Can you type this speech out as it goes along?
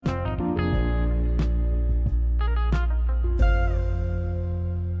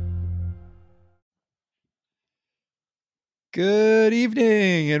Good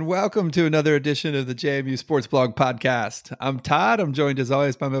evening and welcome to another edition of the JMU Sports Blog podcast. I'm Todd. I'm joined as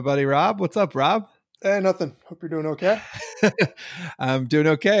always by my buddy Rob. What's up, Rob? Hey, nothing. Hope you're doing okay. I'm doing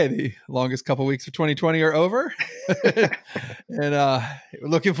okay. The longest couple weeks of 2020 are over. and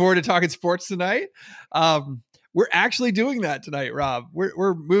looking forward to talking sports tonight. We're actually doing that tonight, Rob.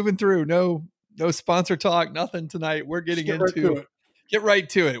 We're moving through. No sponsor talk, nothing tonight. We're getting Get right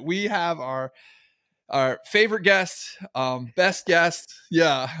to it. We have our favorite guest, best guest.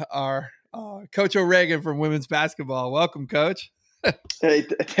 Yeah, our Coach O'Regan from women's basketball. Welcome, Coach. Hey,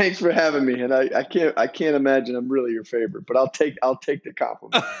 thanks for having me. And I can't imagine I'm really your favorite, but I'll take the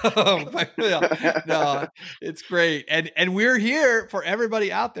compliment. No, it's great. And we're here for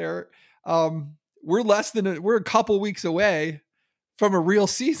everybody out there. We're a couple weeks away from a real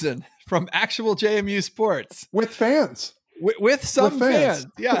season, from actual JMU sports with fans. With some fans.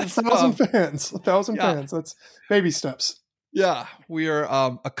 Yeah. 1,000 fans. That's baby steps. Yeah. We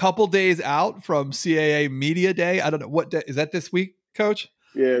are a couple days out from CAA Media Day. I don't know what day is that this week, Coach?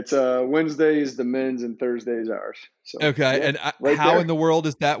 Yeah, it's Wednesday is the men's and Thursday is ours. So okay. yeah, and how in the world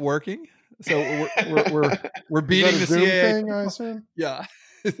is that working? So we're beating the CAA thing, I assume? Yeah.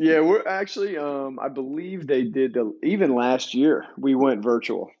 Yeah, we're actually I believe they did even last year we went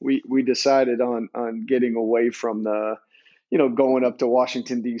virtual. We decided on getting away from the going up to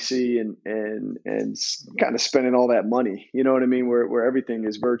Washington D.C. and kind of spending all that money, you know what I mean, where everything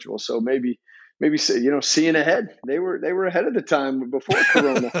is virtual. So maybe seeing ahead. They were ahead of the time before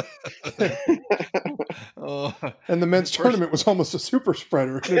Corona. And the men's tournament was almost a super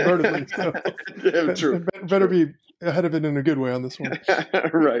spreader inadvertently. So yeah, true. Better be ahead of it in a good way on this one.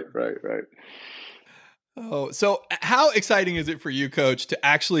 Right. Oh, so how exciting is it for you, Coach, to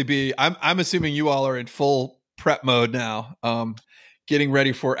actually be? I'm assuming you all are in full prep mode now, getting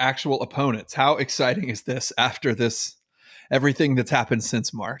ready for actual opponents. How exciting is this after everything that's happened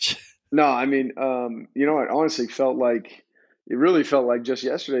since March? No, I mean, it honestly it really felt like just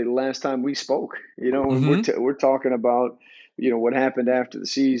yesterday, the last time we spoke, Mm-hmm. we're talking about, what happened after the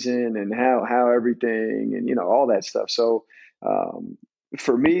season and how everything and, all that stuff. So,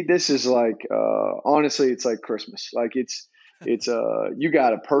 for me, this is like, honestly, it's like Christmas. Like it's you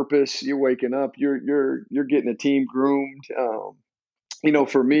got a purpose. You're waking up. You're getting a team groomed.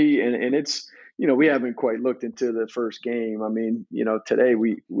 For me, and it's we haven't quite looked into the first game. I mean, today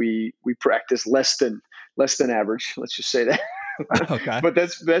we practice less than average. Let's just say that. Okay. But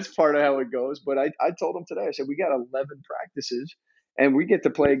that's part of how it goes. But I told him today. I said we got 11 practices, and we get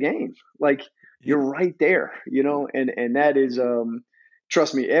to play a game. Like you're right there, and that is.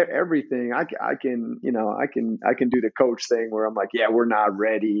 Trust me, everything I can do the coach thing where I'm like, yeah, we're not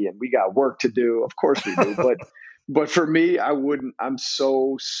ready and we got work to do. Of course we do, but for me, I'm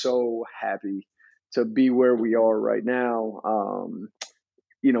so happy to be where we are right now.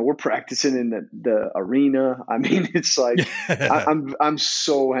 We're practicing in the arena. I mean, it's like I'm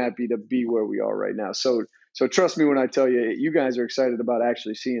so happy to be where we are right now. So trust me when I tell you, you guys are excited about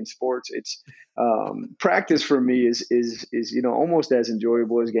actually seeing sports. It's practice for me is almost as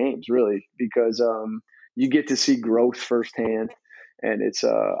enjoyable as games, really, because you get to see growth firsthand, and it's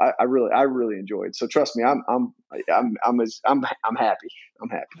I really enjoy it. So trust me, I'm happy. I'm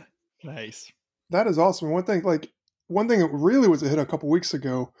happy. Nice. That is awesome. One thing that really was a hit a couple weeks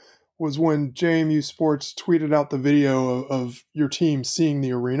ago was when JMU Sports tweeted out the video of your team seeing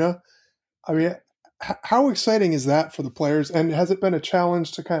the arena. I mean, how exciting is that for the players? And has it been a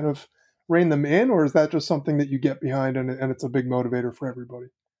challenge to kind of rein them in, or is that just something that you get behind and it's a big motivator for everybody?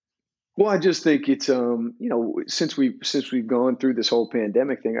 Well, I just think it's since we've gone through this whole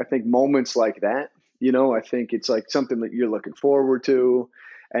pandemic thing, I think moments like that, I think it's like something that you're looking forward to,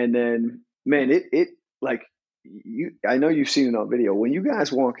 and then man, it like I know you've seen it on video. When you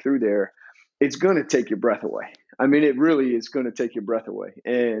guys walk through there, it's going to take your breath away. I mean, it really is going to take your breath away,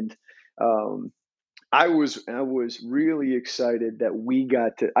 and I was really excited that we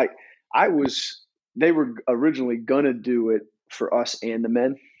got to. They were originally gonna do it for us and the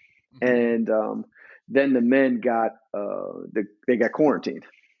men, and then the men got they got quarantined.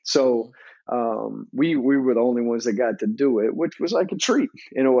 So we were the only ones that got to do it, which was like a treat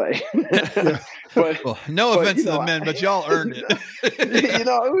in a way. But well, no offense to the men, but y'all earned it.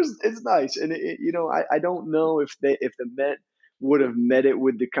 It's nice, and I don't know if the men would have met it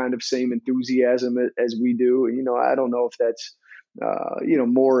with the kind of same enthusiasm as we do. I don't know if that's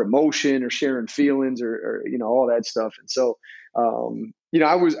more emotion or sharing feelings or all that stuff. And so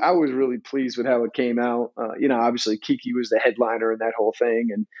I was really pleased with how it came out. Obviously Kiki was the headliner in that whole thing,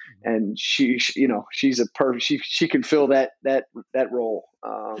 and she's a perfect. She can fill that role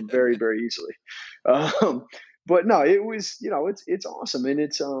very, very easily. but no, it was, it's awesome. And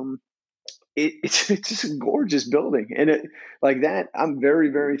it's just a gorgeous building. And it like that, I'm very,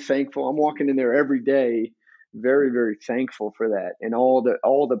 very thankful. I'm walking in there every day, very, very thankful for that. And all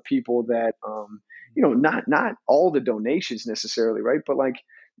the people that, not all the donations necessarily, right? But like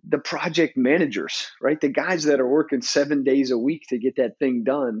the project managers, right? The guys that are working 7 days a week to get that thing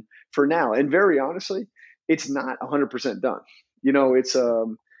done for now. And very honestly, it's not 100% done. It's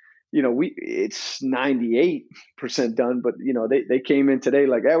 98% done, but they came in today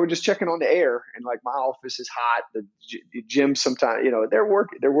like, hey, we're just checking on the air, and like my office is hot. The gym sometimes, they're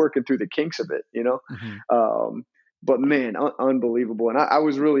working through the kinks of it, Mm-hmm. but man, unbelievable. And I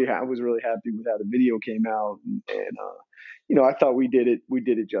was really happy with how the video came out, and I thought we did it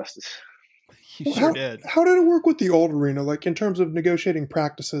justice. You sure did. How did it work with the old arena, like in terms of negotiating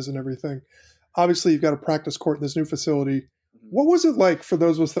practices and everything? Obviously, you've got a practice court in this new facility. What was it like for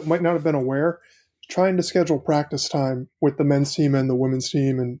those of us that might not have been aware, trying to schedule practice time with the men's team and the women's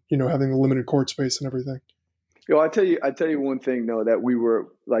team, and having the limited court space and everything? I tell you one thing though, that we were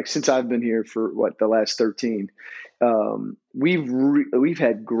like, since I've been here for the last 13, we've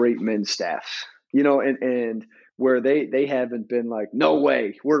had great men's staffs, and where they haven't been like, no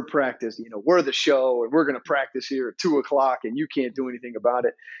way, we're practice, we're the show and we're going to practice here at 2:00 and you can't do anything about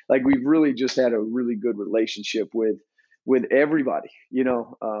it. Like we've really just had a really good relationship with everybody,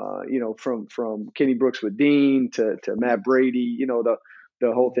 from Kenny Brooks with Dean to Matt Brady,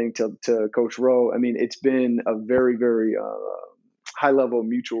 the whole thing to Coach Rowe. I mean, it's been a very, very high level of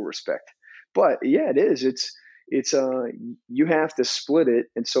mutual respect. But yeah, it is. It's you have to split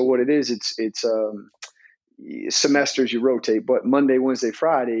it, and so what it is, it's semesters you rotate. But Monday, Wednesday,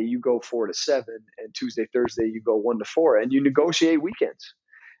 Friday you go 4 to 7, and Tuesday, Thursday you go 1 to 4, and you negotiate weekends.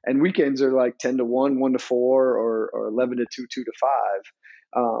 And weekends are like 10 to 1, 1 to 4, or 11 to 2, 2 to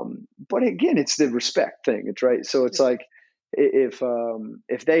 5. But again, it's the respect thing. It's right. So it's like, if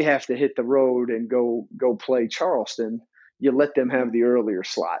they have to hit the road and go play Charleston, you let them have the earlier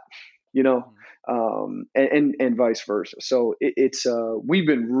slot, and vice versa. So it's we've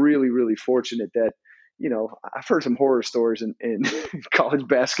been really, really fortunate that, I've heard some horror stories in college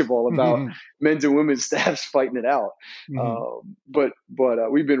basketball about men's and women's staffs fighting it out. But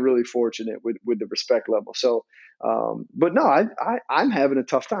we've been really fortunate with the respect level. So, but no, I'm having a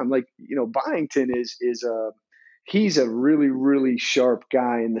tough time. Like, Byington is he's a really, really sharp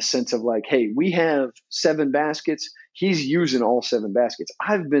guy in the sense of like, hey, we have 7 baskets. He's using all 7 baskets.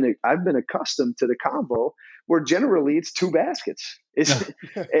 I've been accustomed to the combo where generally it's 2 baskets.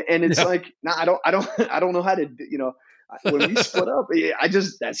 And it's like, no, I don't know how to, when we split up,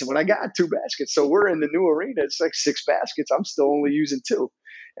 that's what I got, 2 baskets. So we're in the new arena. It's like 6 baskets. I'm still only using 2.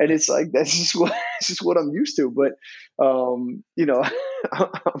 And it's like, that's just what I'm used to. But, I'm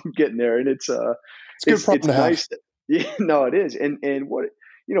getting there, and it's good problem to have. nice. Yeah, no, it is. And what,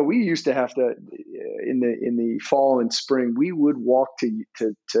 we used to have to, in the fall and spring, we would walk to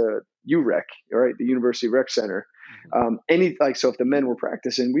UREC, right? The University Rec Center. So if the men were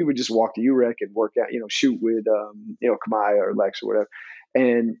practicing, we would just walk to UREC and work out, shoot with, Kamaya or Lex or whatever.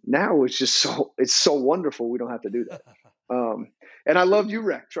 And now it's just it's so wonderful. We don't have to do that. And I love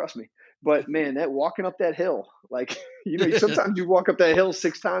UREC, trust me. But man, that walking up that hill, like, sometimes you walk up that hill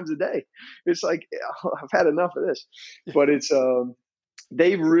 6 times a day. It's like, I've had enough of this. But it's,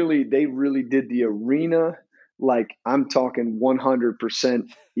 they really did the arena. Like, I'm talking 100%,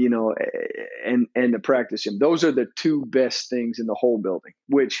 and the practice gym. Those are the 2 best things in the whole building,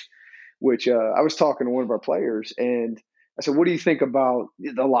 which I was talking to one of our players, and I said, what do you think about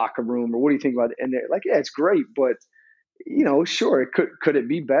the locker room, or what do you think about it? And they're like, yeah, it's great, but sure, could it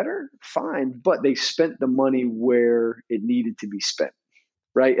be better? Fine, but they spent the money where it needed to be spent,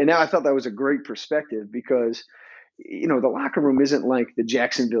 right? And now I thought that was a great perspective, because the locker room isn't like the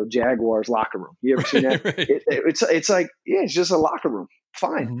Jacksonville Jaguars locker room. You ever seen that? Right. It's like, yeah, it's just a locker room,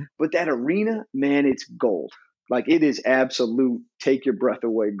 fine. But that arena, man, it's gold. Like, it is absolute take your breath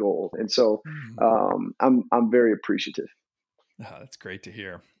away gold. And so I'm very appreciative. Oh, that's great to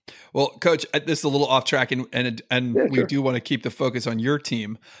hear. Well, Coach, this is a little off track, and Yeah, we sure. do want to keep the focus on your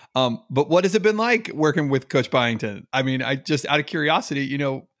team. But what has it been like working with Coach Byington? I mean, I just, out of curiosity,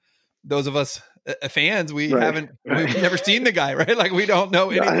 those of us fans, we've never seen the guy, right? Like, we don't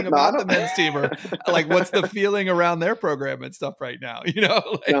know anything about the men's team, or like, what's the feeling around their program and stuff right now? No,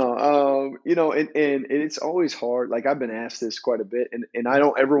 and it's always hard. Like, I've been asked this quite a bit, and I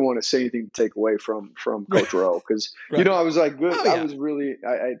don't ever want to say anything to take away from Coach Rowe, because I was like, good. I was really,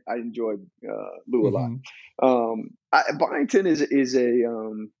 I enjoyed Lou a lot. Byington is a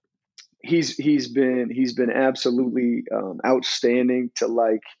he's been absolutely outstanding to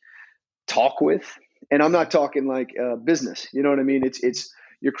like talk with, And I'm not talking like business. You know what I mean? It's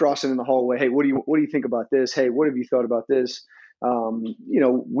you're crossing in the hallway. Hey, what do you think about this? Hey, what have you thought about this?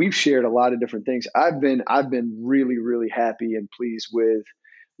 We've shared a lot of different things. I've been really, really happy and pleased with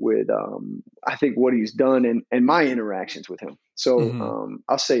I think what he's done and my interactions with him. So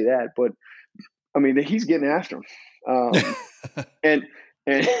I'll say that. But I mean, he's getting after him, and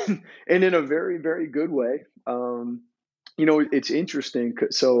and and in a very, very good way. It's interesting.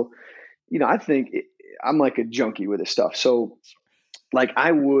 So I think I'm like a junkie with this stuff. So like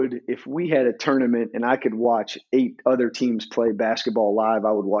I would, if we had a tournament and I could watch 8 other teams play basketball live,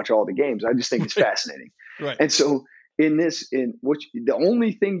 I would watch all the games. I just think it's fascinating. Right. And so in which the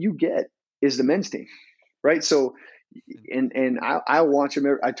only thing you get is the men's team, right? So, and I watch him.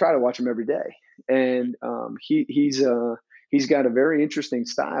 I try to watch him every day, and he's got a very interesting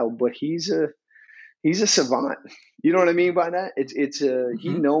style, but he's a savant. You know what I mean by that? He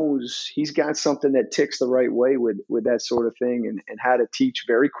knows he's got something that ticks the right way with that sort of thing and how to teach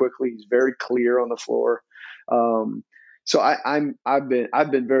very quickly. He's very clear on the floor. So I've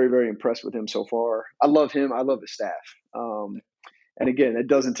been very, very impressed with him so far. I love him. I love the staff. And again, it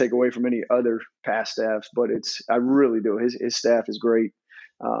doesn't take away from any other past staffs, but I really do. His staff is great.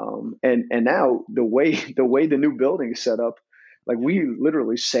 And now the way the new building is set up, like we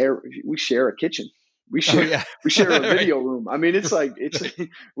literally share a kitchen. We share a video room. I mean, it's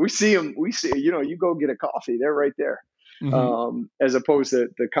we see them. You go get a coffee, they're right there. As opposed to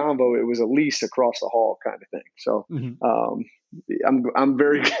the combo, it was a lease across the hall kind of thing. So I'm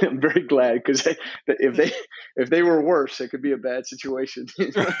very glad because if they were worse, it could be a bad situation.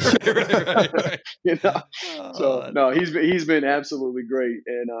 Right. So no, he's been absolutely great,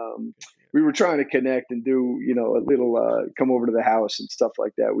 and we were trying to connect and do a little come over to the house and stuff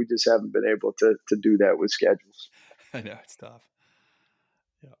like that. We just haven't been able to do that with schedules. I know it's tough.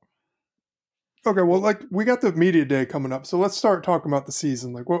 Okay, well, like we got the media day coming up, so let's start talking about the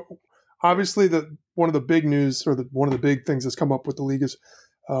season. Like, obviously, one of the big news or one of the big things that's come up with the league is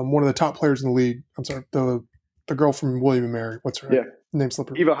one of the top players in the league. I'm sorry, the girl from William and Mary. What's her name?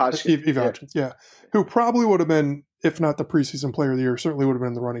 Slipper. Eva Hodgkins. Eva Hodgkins. Yeah, who probably would have been, if not the preseason player of the year, certainly would have been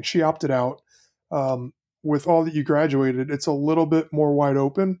in the running. She opted out. With all that you graduated, it's a little bit more wide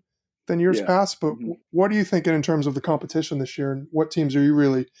open than years past. But what are you thinking in terms of the competition this year, and what teams are you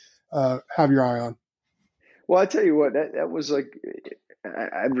really have your eye on? Well, I tell you what, that was like,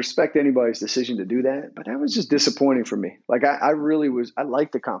 I respect anybody's decision to do that, but that was just disappointing for me. Like I really was, I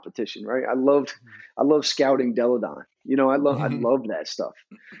liked the competition, right? I loved scouting Deladon. I love that stuff.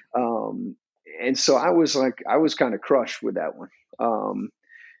 And so I was kind of crushed with that one.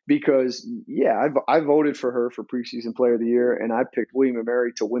 Because I voted for her for preseason player of the year, and I picked William and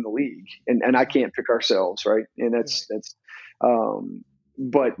Mary to win the league, and I can't pick ourselves, right? And that's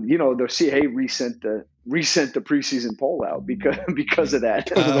but the CAA resent the preseason poll out because of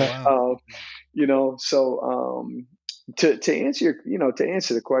that. Oh, wow. So to answer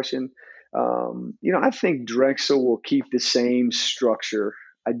the question, I think Drexel will keep the same structure.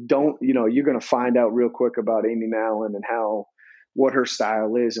 I don't, you're going to find out real quick about Amy Mallon and what her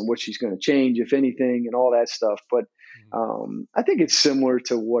style is and what she's going to change, if anything, and all that stuff. But I think it's similar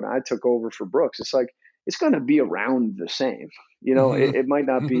to what I took over for Brooks. It's like, it's going to be around the same, it might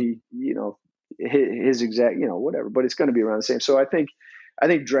not be, his exact, whatever, but it's going to be around the same. So I think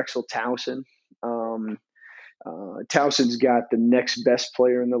Drexel Towson, Towson's got the next best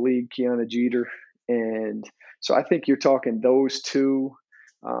player in the league, Kiana Jeter. And so I think you're talking those two.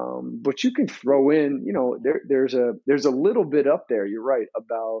 But you can throw in, there's a little bit up there. You're right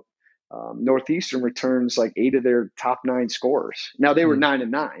about Northeastern returns like 8 of their top 9 scorers. Now they were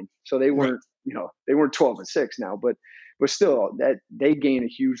 9-9, so they weren't, they weren't 12-6 now, but still that they gain a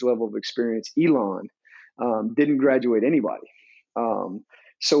huge level of experience. Elon didn't graduate anybody,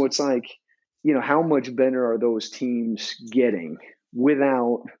 so it's like, how much better are those teams getting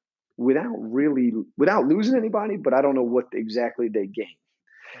without losing anybody? But I don't know what exactly they gain.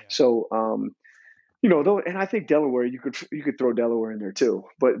 So, though, and I think Delaware, you could throw Delaware in there too,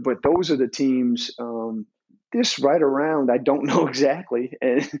 but those are the teams, this right around, I don't know exactly.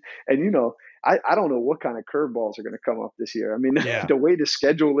 And I don't know what kind of curveballs are going to come up this year. I mean, the way the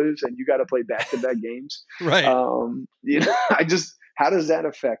schedule is, and you got to play back-to-back games, right? How does that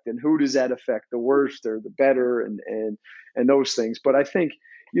affect, and who does that affect? The worst or the better, and those things. But I think,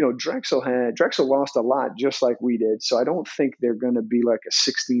 Drexel lost a lot just like we did. So I don't think they're going to be like a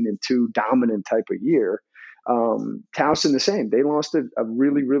 16-2 dominant type of year. Towson the same. They lost a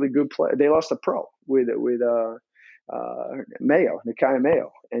really, really good player. They lost a pro with Mayo, Nikaya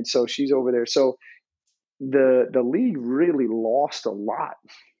Mayo. And so she's over there. So the league really lost a lot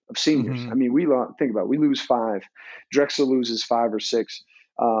of seniors. Mm-hmm. I mean, think about it, we lose 5, Drexel loses 5 or 6.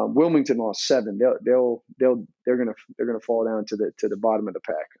 Wilmington lost 7. They're gonna fall down to the bottom of the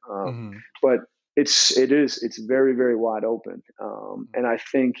pack. Mm-hmm. But it's very, very wide open. And I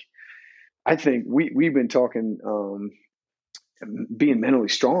think we've been talking being mentally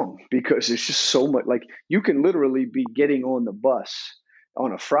strong, because there's just so much. Like, you can literally be getting on the bus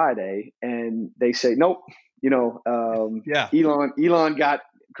on a Friday and they say, nope, Yeah. Elon got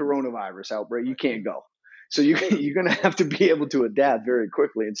coronavirus outbreak. You can't go. So you're going to have to be able to adapt very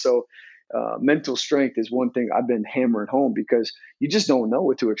quickly. And so mental strength is one thing I've been hammering home, because you just don't know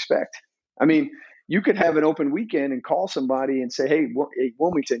what to expect. I mean, you could have an open weekend and call somebody and say, hey,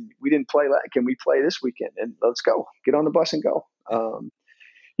 Wilmington, we didn't play. Can we play this weekend? And let's go. Get on the bus and go.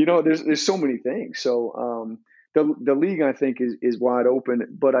 There's so many things. So the league, I think, is wide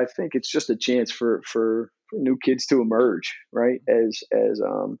open, but I think it's just a chance for new kids to emerge, right? As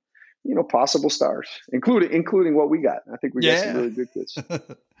possible stars, including what we got. I think we got some really good kids.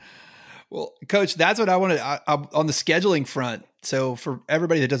 Well, Coach, that's what I wanted on the scheduling front. So for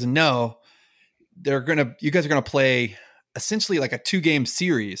everybody that doesn't know, you guys are gonna play essentially like a 2-game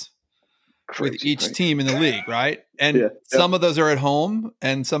series. Crazy, with each team in the league, right? And some of those are at home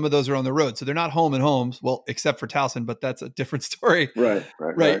and some of those are on the road. So they're not home and homes, well, except for Towson, but that's a different story. Right.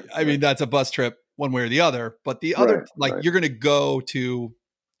 I mean, that's a bus trip one way or the other. But the other, you're going to go to,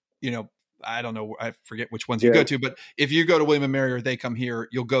 I don't know, I forget which ones you go to, but if you go to William & Mary or they come here,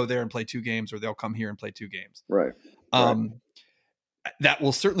 you'll go there and play 2 games, or they'll come here and play 2 games. Right. That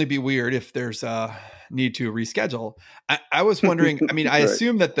will certainly be weird if there's a need to reschedule. I was wondering, I mean, I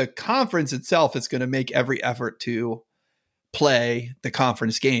assume that the conference itself is going to make every effort to play the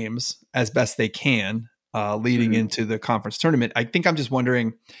conference games as best they can leading into the conference tournament. I think I'm just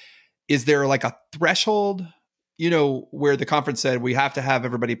wondering, is there like a threshold, where the conference said we have to have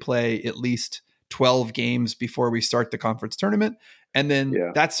everybody play at least 12 games before we start the conference tournament? And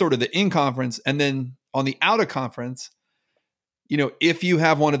then that's sort of the in-conference. And then on the out-of-conference, if you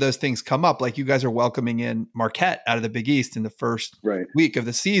have one of those things come up, like you guys are welcoming in Marquette out of the Big East in the first week of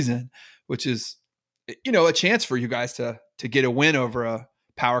the season, which is, a chance for you guys to get a win over a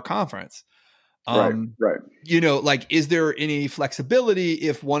power conference. Is there any flexibility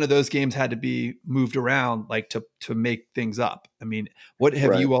if one of those games had to be moved around, like to make things up? I mean, what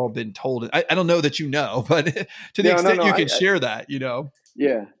have you all been told? I don't know that but to the extent you can share that,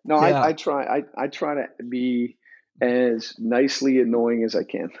 Yeah. No, I try to be as nicely annoying as I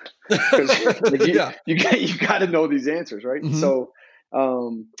can, because you got to know these answers, right? Mm-hmm. So,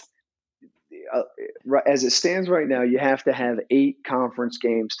 as it stands right now, you have to have 8 conference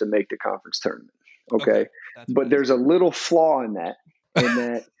games to make the conference tournament. Okay. But there's a little flaw in that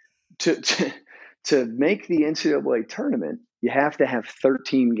to make the NCAA tournament, you have to have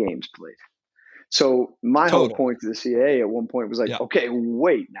 13 games played. So my whole point to the CAA at one point was like, okay,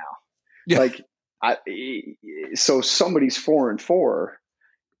 wait now, so somebody's 4-4.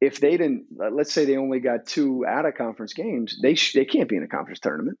 If they didn't, let's say they only got 2 out of conference games, they can't be in a conference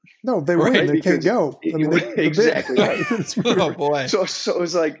tournament. No, they win. They can't go. I mean, exactly right. Oh boy. So it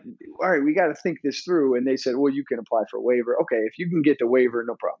was like, all right, we got to think this through. And they said, well, you can apply for a waiver. Okay, if you can get the waiver,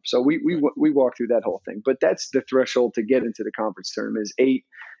 no problem. So we walked through that whole thing. But that's the threshold to get into the conference tournament is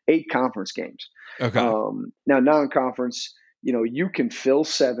 8 conference games. Okay. Now non-conference, you can fill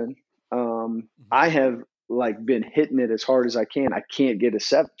 7. I have been hitting it as hard as I can. I can't get a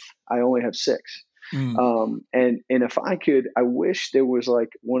 7th. I only have 6. And if I could, I wish there was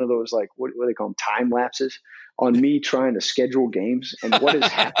one of those, what do they call them? Time lapses on me trying to schedule games and what has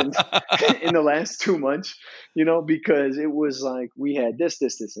happened in the last 2 months, because it was like, we had this,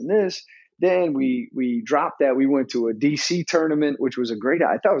 and this. Then we dropped that. We went to a DC tournament, which was I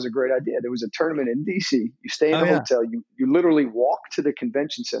thought it was a great idea. There was a tournament in DC. You stay in a hotel. You literally walk to the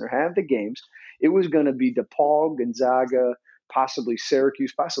convention center, have the games. It was going to be DePaul, Gonzaga, possibly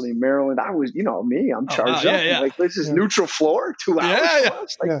Syracuse, possibly Maryland. I was, me, I'm charged up. This is neutral floor, 2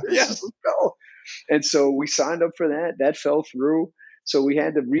 hours. Let's go. And so we signed up for that. That fell through. So we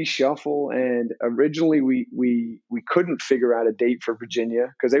had to reshuffle, and originally we couldn't figure out a date for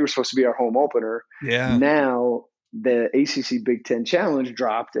Virginia because they were supposed to be our home opener. Yeah. Now the ACC Big Ten Challenge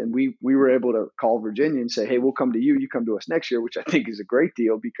dropped, and we were able to call Virginia and say, hey, we'll come to you. You come to us next year, which I think is a great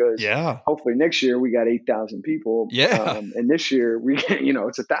deal because hopefully next year we got 8,000 people. Yeah. And this year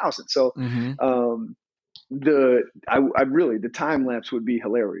it's 1,000. So the time lapse would be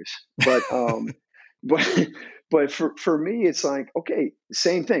hilarious, but But for me, it's like, okay,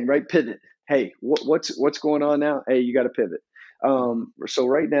 same thing, right? Pivot. Hey, what's going on now? Hey, you got to pivot. So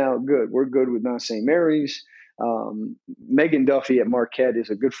right now, we're good with Mount St. Mary's. Megan Duffy at Marquette is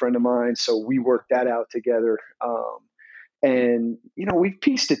a good friend of mine, so we worked that out together. And we've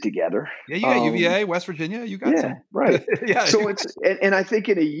pieced it together. Yeah, you got UVA, West Virginia. You got some. Right. Yeah. So and I think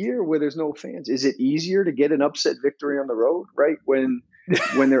in a year where there's no fans, is it easier to get an upset victory on the road, right? When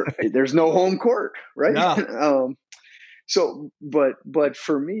there's no home court, right? Yeah. So, but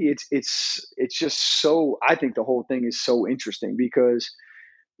for me, it's just so. I think the whole thing is so interesting because,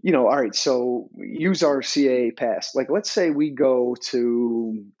 all right. So use our CAA pass. Like, let's say we go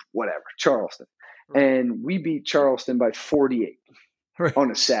to whatever Charleston, and we beat Charleston by 48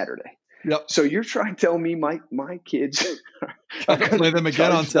 on a Saturday. Yep. So you're trying to tell me my kids are going to play them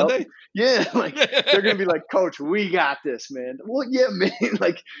again on Sunday? Yeah, like they're going to be like, Coach, we got this, man. Well, yeah, man.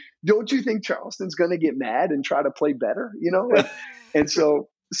 Like, don't you think Charleston's going to get mad and try to play better? And so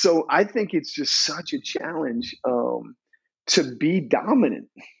I think it's just such a challenge to be dominant,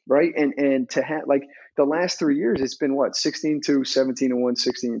 right? And to have like the last 3 years, it's been what 16-2, 17-1,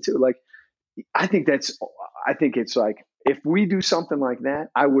 16-2. Like, I think it's like, if we do something like that,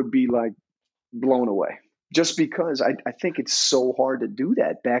 I would be like blown away just because I think it's so hard to do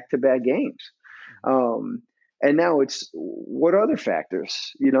that back-to-back games. And now it's what other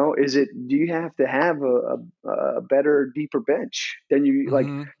factors, is it, do you have to have a better, deeper bench than you like?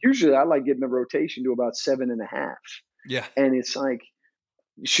 Usually I like getting the rotation to about 7.5. Yeah. And it's like,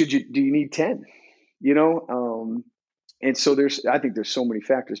 do you need 10, and so I think there's so many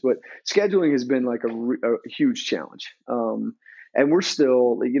factors, but scheduling has been like a huge challenge. And we're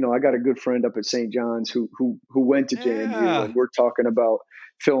still, I got a good friend up at St. John's who went to JMU, and we're talking about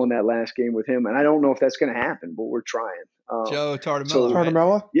filling that last game with him. And I don't know if that's going to happen, but we're trying. Joe Tardamella.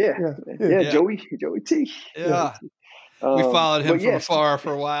 Tardamella? Yeah. Joey T. Yeah. We followed him from afar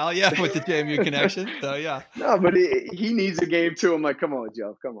for a while, with the JMU connection. So, yeah. No, but he needs a game too. I'm like, come on,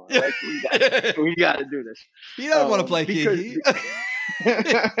 Joe, come on. Like, we got to do this. He doesn't want to play Kiki.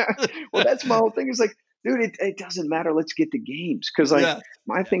 Well, that's my whole thing. Is like, dude, it doesn't matter. Let's get the games because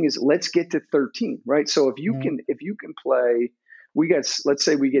my thing is let's get to 13, right? So if you can play, let's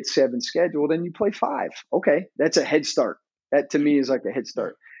say we get 7 scheduled, and you play 5. Okay, that's a head start. That to me is like a head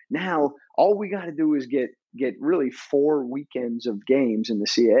start. Now all we got to do is get really 4 weekends of games in the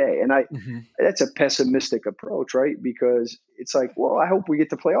CAA. And that's a pessimistic approach, right? Because it's like, well, I hope we get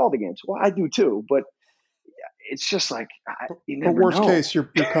to play all the games. Well, I do too, but it's just like, you never know. Worst case, you're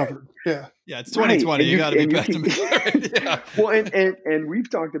covered. Yeah. Yeah. It's 2020. Right. You got to be pessimistic. Yeah. Well, and we've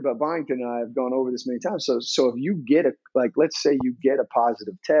talked about Byington and I have gone over this many times. So if you get let's say you get a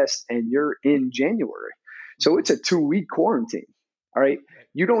positive test and you're in January, so it's a 2-week quarantine. All right.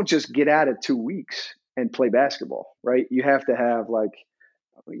 You don't just get out of 2 weeks and play basketball, right? You have to have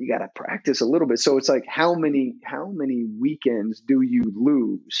you got to practice a little bit. So it's like, how many weekends do you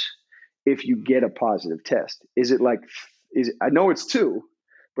lose if you get a positive test? Is it I know it's 2,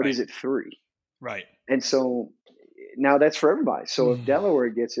 but is it 3? Right. And so now that's for everybody. So if Delaware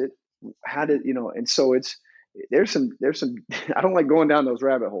gets it, and so there's some, I don't like going down those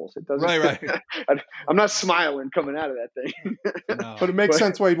rabbit holes. It doesn't, right. I'm not smiling coming out of that thing, no. But it makes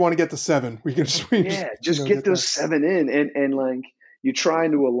sense why you'd want to get to 7. We can just get those 7 in and like you're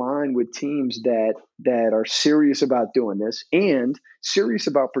trying to align with teams that are serious about doing this and serious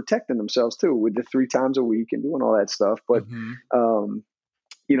about protecting themselves too, with the 3 times a week and doing all that stuff. But,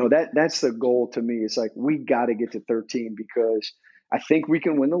 that's the goal to me. It's like, we got to get to 13 because I think we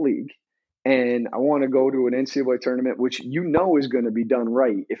can win the league. And I want to go to an NCAA tournament, which is going to be done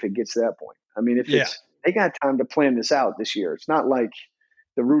right if it gets to that point. I mean, they got time to plan this out this year. It's not like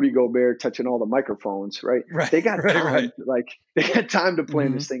the Rudy Gobert touching all the microphones, right? They got time, they got time to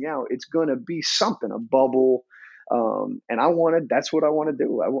plan this thing out. It's going to be something, a bubble, and that's what I want to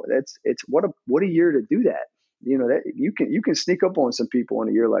do. It's what a year to do that. That you can sneak up on some people in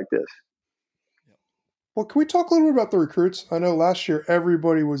a year like this. Well, can we talk a little bit about the recruits? I know last year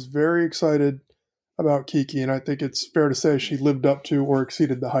everybody was very excited about Kiki, and I think it's fair to say she lived up to or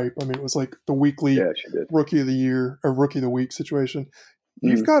exceeded the hype. I mean, it was like the weekly Rookie of the Year or Rookie of the Week situation.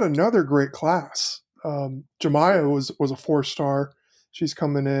 You've got another great class. Jemiah was a 4-star. She's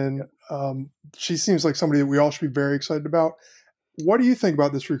coming in. She seems like somebody that we all should be very excited about. What do you think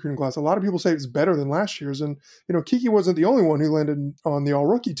about this recruiting class? A lot of people say it's better than last year's. And, Kiki wasn't the only one who landed on the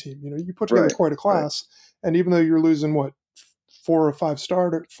all-rookie team. You put together quite a class. Right. And even though you're losing, 4 out of 5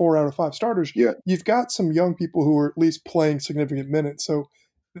 starters, you've got some young people who are at least playing significant minutes. So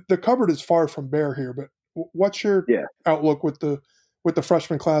the cupboard is far from bare here. But what's your outlook with the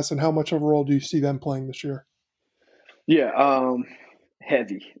freshman class, and how much overall do you see them playing this year? Yeah,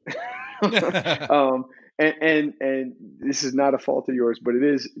 heavy. and this is not a fault of yours, but it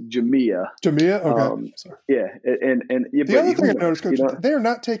is Jamia. Jamia? Okay. Sorry. Yeah, and yeah, the other thing I noticed, Coach, you know? they are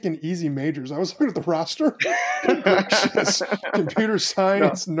not taking easy majors. I was looking at the roster. Good gracious. Computer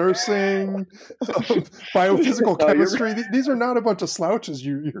science, nursing, biophysical chemistry. These are not a bunch of slouches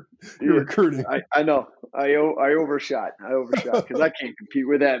you're recruiting. I know. I overshot because I can't compete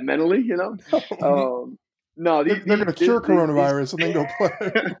with that mentally, you know? No, they're going to cure coronavirus and then go play.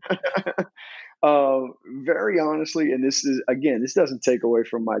 Very honestly, and this doesn't take away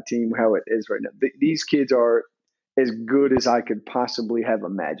from my team how it is right now. These kids are as good as I could possibly have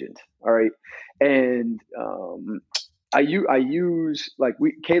imagined. All right, and I use like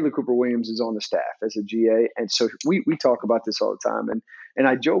Kayla Cooper Williams is on the staff as a GA, and so we talk about this all the time, and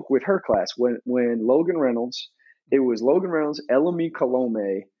I joke with her class when Logan Reynolds, it was Logan Reynolds, Elami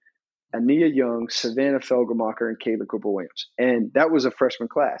Colome, Ania Young, Savannah Felgermacher, and Kayla Cooper Williams. And that was a freshman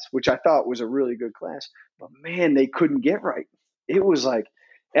class, which I thought was a really good class. But man, they couldn't get right. It was like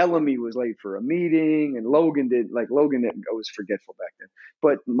Elami was late for a meeting, and Logan was forgetful back then.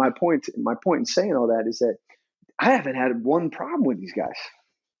 But my point in saying all that is that I haven't had one problem with these guys,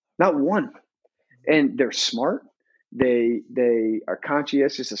 not one. And they're smart. They are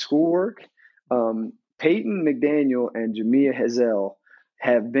conscientious of schoolwork. Peyton McDaniel and Jamia Hazel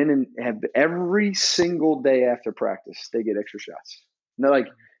have every single day after practice, they get extra shots. No, like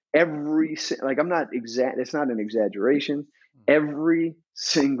I'm not exact. It's not an exaggeration. Every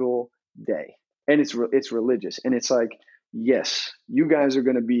single day. And it's religious. And it's like, yes, you guys are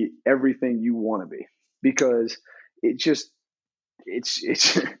going to be everything you want to be, because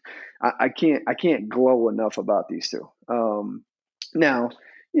I can't glow enough about these two. Now,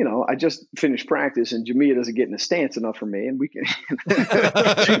 you know, I just finished practice and Jamia doesn't get in the stance enough for me. And we can,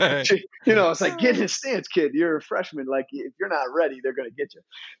 it's like, get in the stance, kid. You're a freshman. Like, if you're not ready, they're going to get you.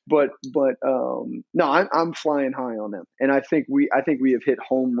 But no, I'm flying high on them. And I think we have hit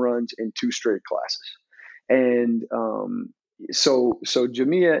home runs in 2 straight classes. And so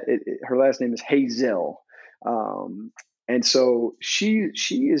Jamia, her last name is Hazel. And so she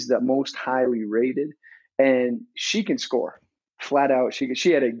is the most highly rated, and she can score. Flat out,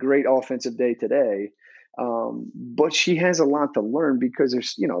 she had a great offensive day today, but she has a lot to learn because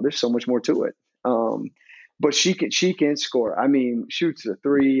there's so much more to it. But she can score. I mean, shoots a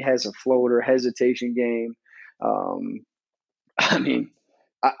 3, has a floater, hesitation game.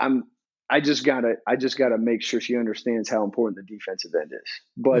 I just gotta make sure she understands how important the defensive end is.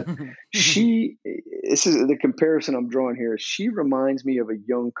 But this is the comparison I'm drawing here. She reminds me of a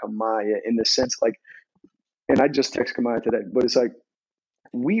young Kamaya in the sense, like. And I just texted Kamaya today, but it's like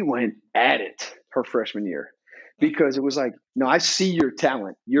we went at it her freshman year because it was like, no, I see your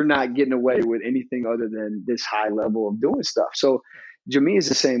talent. You're not getting away with anything other than this high level of doing stuff. So Jamie is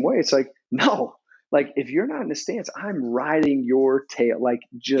the same way. It's like, no, like if you're not in the stance, I'm riding your tail, like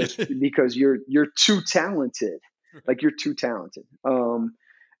just because you're too talented. Like you're too talented. And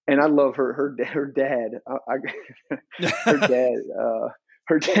I love her dad. Her dad.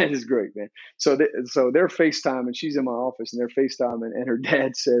 Her dad is great, man. So they're FaceTime, and she's in my office, and they're FaceTime, and her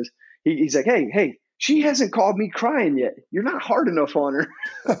dad says, he's like, hey, she hasn't called me crying yet. You're not hard enough on her.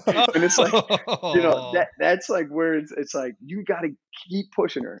 And it's like, that's like where it's like, you got to keep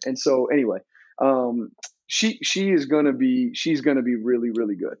pushing her. And so anyway, she's going to be really,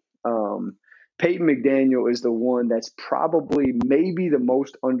 really good. Peyton McDaniel is the one that's probably maybe the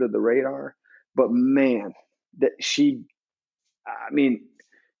most under the radar, but man,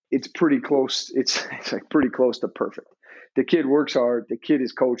 it's pretty close. It's like pretty close to perfect. The kid works hard. The kid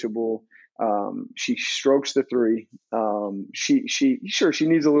is coachable. She strokes the 3. She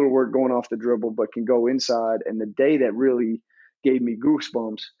needs a little work going off the dribble, but can go inside. And the day that really gave me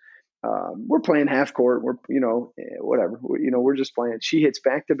goosebumps, we're playing half court. We're, whatever, we're just playing. She hits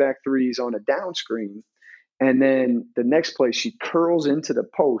back-to-back 3s on a down screen. And then the next play, she curls into the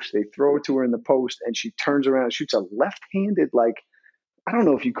post. They throw it to her in the post, and she turns around and shoots a left-handed, like, I don't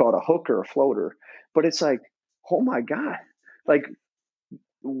know if you call it a hook or a floater, but it's like, oh my God, like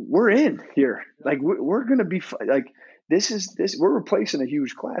we're in here. Like we're going to be like, we're replacing a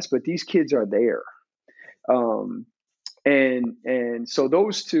huge class, but these kids are there. And so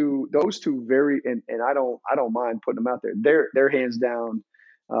those two very, and I don't mind putting them out there. They're hands down.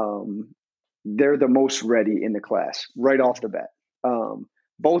 They're the most ready in the class right off the bat.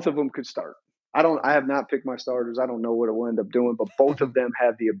 Both of them could start. I have not picked my starters. I don't know what it will end up doing, but both of them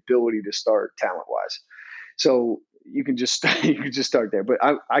have the ability to start talent wise. So you can just start there. But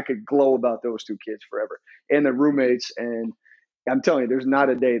I could glow about those 2 kids forever and their roommates. And I'm telling you, there's not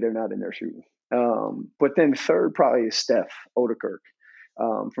a day they're not in there shooting. But then third probably is Steph Odekirk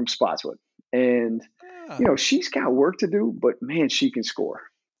from Spotswood. And, Ah, she's got work to do, but man, she can score.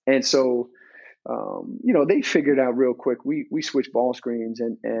 And so, they figured out real quick. We switched ball screens,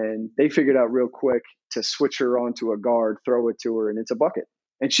 and they figured out real quick to switch her onto a guard, throw it to her, and it's a bucket.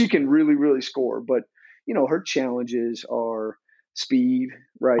 And she can really, really score. But her challenges are speed,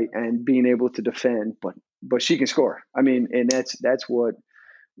 right, and being able to defend. But she can score. I mean, and that's what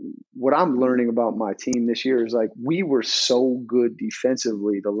I'm learning about my team this year is like we were so good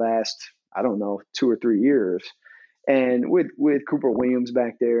defensively the last, I don't know, 2 or 3 years, and with Cooper Williams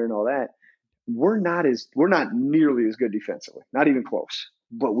back there and all that, we're not nearly as good defensively, not even close,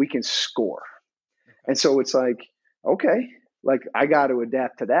 but we can score. And so it's like, okay, like I got to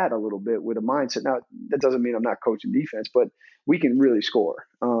adapt to that a little bit with a mindset. Now that doesn't mean I'm not coaching defense, but we can really score.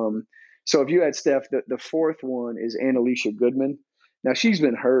 So if you had Steph, the fourth one is Annalisa Goodman. Now she's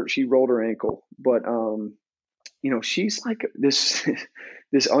been hurt; she rolled her ankle, but she's like this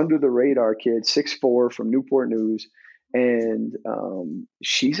this under the radar kid, 6'4" from Newport News, and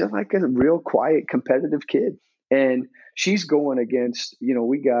she's like a real quiet, competitive kid. And she's going against,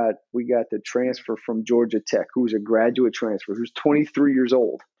 we got the transfer from Georgia Tech, who's a graduate transfer, who's 23 years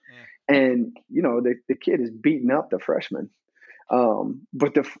old, and the kid is beating up the freshman.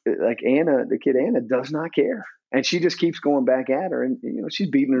 But the kid Anna does not care, and she just keeps going back at her, and she's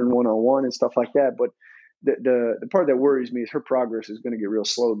beating her in 1-on-1 and stuff like that. But the part that worries me is her progress is going to get real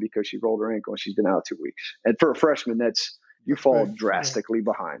slow because she rolled her ankle and she's been out 2 weeks. And for a freshman, you fall drastically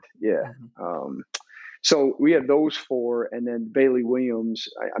behind. Yeah. mm-hmm. So we have those four, and then Bailey Williams.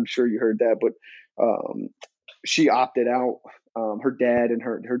 I'm sure you heard that, but she opted out. Her dad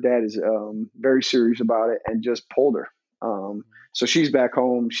is very serious about it and just pulled her. So she's back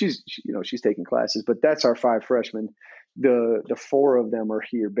home. She's taking classes, but that's our 5 freshmen. The 4 of them are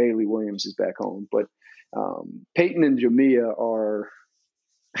here. Bailey Williams is back home, but Peyton and Jamia are.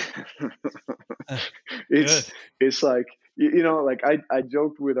 It's like like I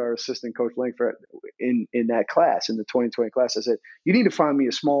joked with our assistant coach Langford in that class, in the 2020 class. I said, you need to find me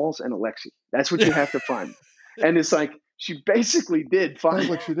a Smalls and a Lexi. That's what you have to find. And it's like she basically did find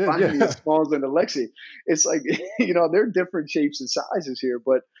me a Smalls and a Lexi. It's like they're different shapes and sizes here,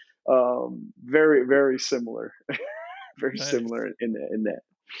 but very, very similar. Very similar in that.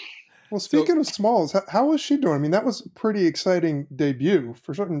 Well, speaking of Smalls, how is she doing? I mean, that was a pretty exciting debut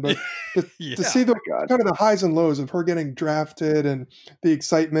for certain, but to see the kind of the highs and lows of her getting drafted and the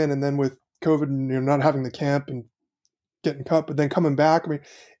excitement, and then with COVID and not having the camp and getting cut, but then coming back, I mean,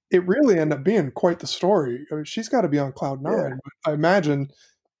 it really ended up being quite the story. I mean, she's got to be on cloud 9. Yeah. But I imagine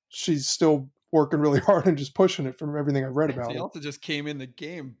she's still working really hard and just pushing it from everything I've read about. She also just came in the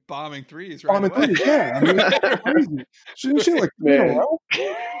game bombing threes. Yeah. I mean, it's crazy. Shouldn't she like 3 in a row?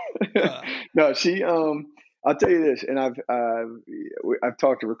 No, she. I'll tell you this, and I've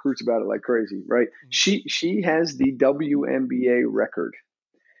talked to recruits about it like crazy. Right? Mm-hmm. She has the WNBA record.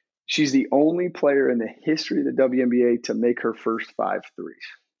 She's the only player in the history of the WNBA to make her first 5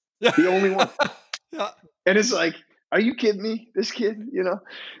 threes. The only one. Yeah. And it's like, are you kidding me? This kid,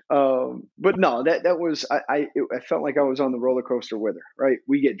 but no, that was, I felt like I was on the roller coaster with her, right?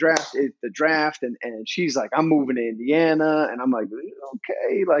 We get drafted, the draft, and she's like, I'm moving to Indiana. And I'm like,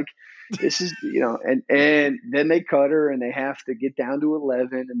 okay, like this is, and then they cut her and they have to get down to 11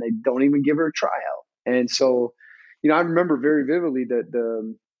 and they don't even give her a tryout. And so, I remember very vividly that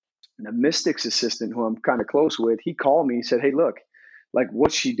the Mystics assistant, who I'm kind of close with, he called me, he said, hey, look, like,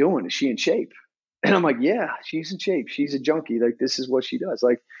 what's she doing? Is she in shape? And I'm like, yeah, she's in shape. She's a junkie. Like, this is what she does.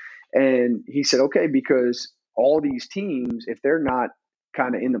 Like, and he said, okay, because all these teams, if they're not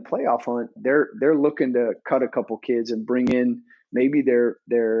kind of in the playoff hunt, they're looking to cut a couple kids and bring in maybe their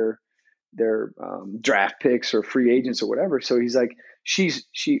draft picks or free agents or whatever. So he's like,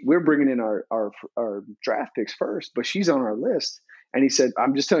 we're bringing in our draft picks first, but she's on our list. And he said,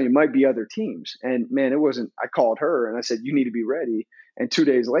 I'm just telling you, might be other teams. And man, it wasn't. I called her and I said, you need to be ready. And 2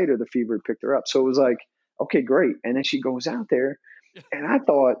 days later, the Fever picked her up. So it was like, okay, great. And then she goes out there. And I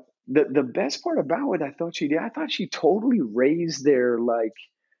thought the best part about it, I thought she totally raised their like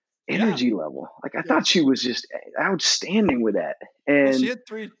energy level. Like I thought she was just outstanding with that. And she had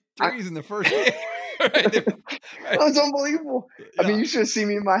 3 threes in the first game. Right? That was unbelievable. Yeah. I mean, you should have seen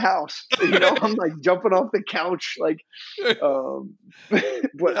me in my house. I'm like jumping off the couch, like,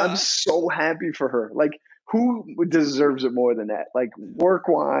 but I'm so happy for her. Like, who deserves it more than that? Like, work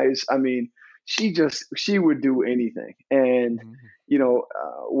wise, I mean, she would do anything. And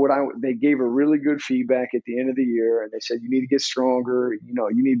they gave her really good feedback at the end of the year, and they said, you need to get stronger. You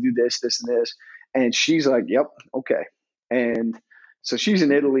need to do this, this, and this. And she's like, yep, okay. And so she's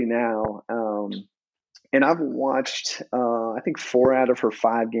in Italy now. And I've watched I think 4 out of her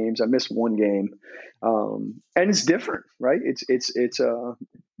 5 games. I missed 1 game, and it's different, right?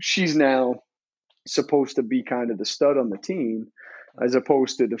 She's now supposed to be kind of the stud on the team, as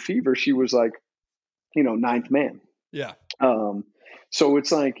opposed to the Fever. She was like, ninth man. Yeah. So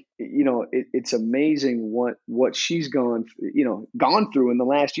it's like, it's amazing what she's gone through in the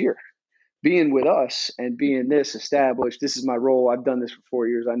last year, being with us and being this established. This is my role. I've done this for 4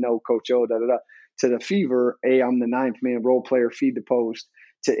 years. I know Coach O, da, da, da. To the Fever, I'm the 9th man role player, feed the post.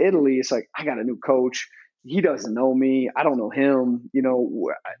 To Italy, it's like, I got a new coach. He doesn't know me. I don't know him.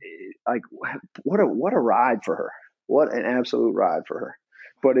 Like what a ride for her. What an absolute ride for her.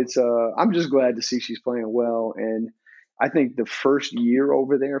 But I'm just glad to see she's playing well. And I think the first year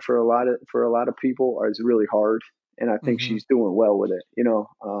over there for a lot of people is really hard. And I think she's doing well with it,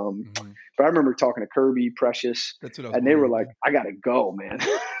 But I remember talking to Kirby, Precious, and they were like, I got to go, man.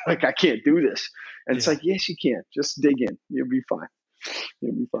 Like, I can't do this. And it's like, yes, you can. Just dig in. You'll be fine.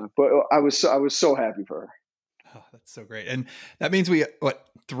 You'll be fine. But I was so happy for her. Oh, that's so great. And that means we,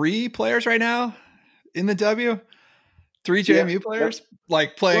 3 players right now in the W? 3 JMU players,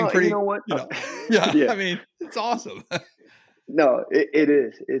 like playing pretty, you know what? I mean, it's awesome. No, it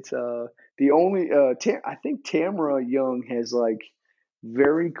is. It's the only I think Tamara Young has like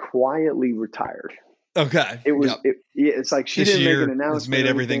very quietly retired. Okay. It was it's like she didn't make an announcement. Has made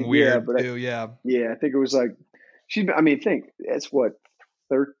everything weird too. Yeah, I think it was like think that's what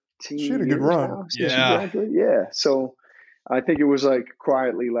 13. She had a good run. Yeah. So I think it was like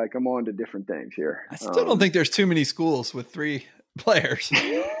quietly, like, I'm on to different things here. I still don't think there's too many schools with 3 players.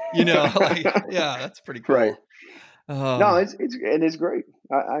 That's pretty cool. Right. No, it's great.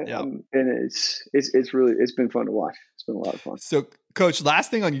 And it's really, it's been fun to watch. It's been a lot of fun. So, Coach,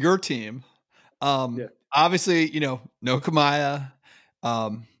 last thing on your team, obviously, no Kamaya,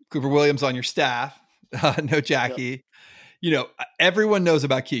 Cooper Williams on your staff, no Jackie. Everyone knows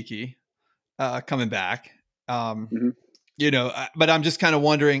about Kiki coming back. But I'm just kind of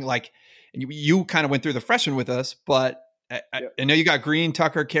wondering, like, you kind of went through the freshman with us, but I know you got Green,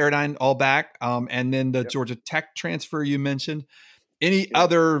 Tucker, Carradine all back. And then the Georgia Tech transfer you mentioned. Any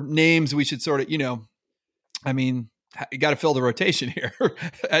other names we should sort of, I mean, you got to fill the rotation here,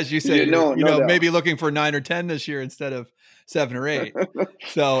 as you say, maybe looking for 9 or 10 this year instead of 7 or 8.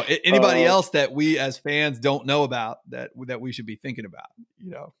 So anybody else that we as fans don't know about that we should be thinking about,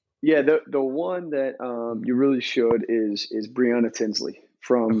 Yeah, the one that you really should is Brianna Tinsley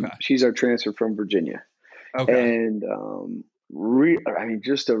she's our transfer from Virginia. Okay. And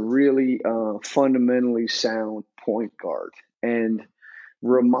just a really fundamentally sound point guard, and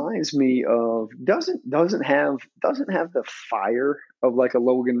reminds me of doesn't have the fire of like a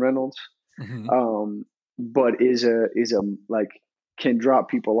Logan Reynolds, but is a like can drop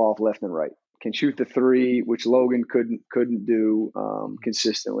people off left and right. Can shoot the 3, which Logan couldn't do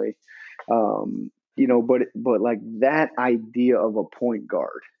consistently. But like that idea of a point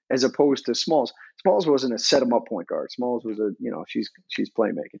guard as opposed to Smalls. Smalls wasn't a set 'em up point guard. Smalls was a she's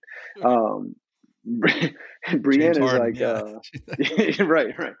playmaking. Brianna is like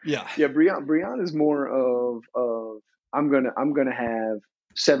right. Yeah. Brianna is more of I'm gonna have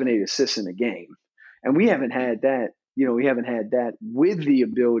 7-8 assists in a game, and we haven't had that. We haven't had that with the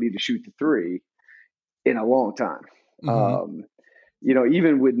ability to shoot the 3 in a long time.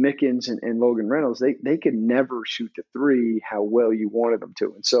 Even with Mickens and Logan Reynolds, they could never shoot the 3 how well you wanted them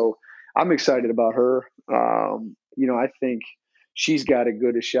to. And so I'm excited about her. I think she's got a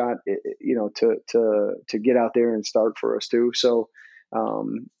good shot, to get out there and start for us too. So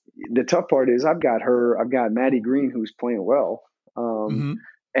the tough part is I've got Maddie Green, who's playing well.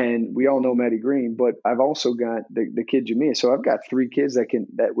 And we all know Maddie Green, but I've also got the kid Jamia. So I've got 3 kids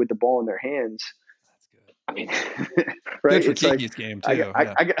that with the ball in their hands. I mean, right? Good for Kiki's game too.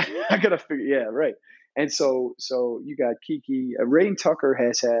 I got to figure, right. And so you got Kiki. Rain Tucker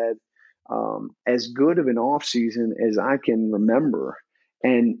has had as good of an off season as I can remember,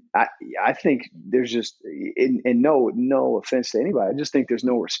 and I think there's just and no offense to anybody, I just think there's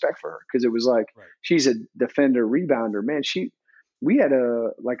no respect for her, because it was like she's a defender, rebounder, man. We had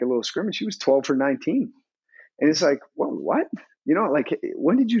a little scrimmage. She was 12 for 19, and it's like, well, what? Like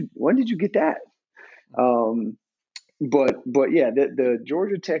when did you get that? But yeah, the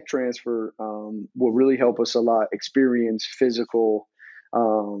Georgia Tech transfer will really help us a lot. Experience, physical,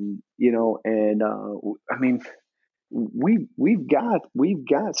 and I mean, we've got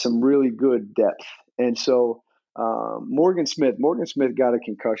some really good depth, and so Morgan Smith got a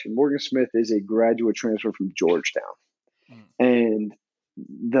concussion. Morgan Smith is a graduate transfer from Georgetown, and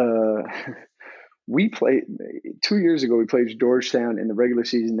we played 2 years ago. We played Georgetown in the regular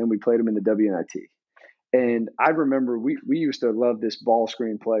season, then we played them in the WNIT. And I remember we used to love this ball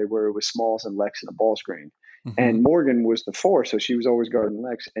screen play where it was Smalls and Lex in a ball screen. And Morgan was the 4, so she was always guarding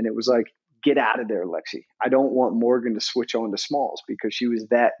Lex. And it was like, get out of there, Lexi. I don't want Morgan to switch on to Smalls because she was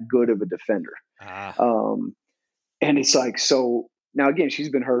that good of a defender. And it's like, so now again, she's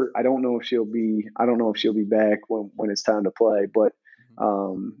been hurt. I don't know if she'll be back when it's time to play, but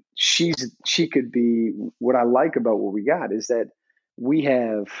she could be. What I like about what we got is that we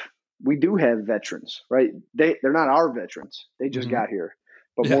do have veterans, right? They're not our veterans. They just got here.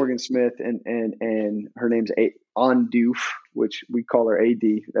 But Morgan Smith and her name's On Doof, which we call her AD.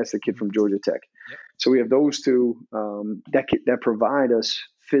 That's the kid from Georgia Tech. Yep. So we have those two that provide us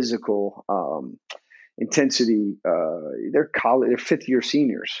physical intensity. They're 5th year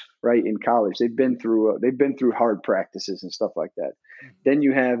seniors, right, in college. They've been through hard practices and stuff like that. Then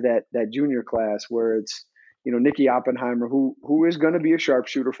you have that junior class where it's, Nikki Oppenheimer, who is going to be a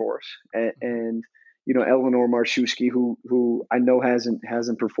sharpshooter for us, and Eleanor Marszewski, who I know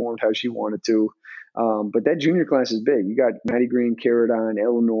hasn't performed how she wanted to, but that junior class is big. You got Maddie Green, Caradine,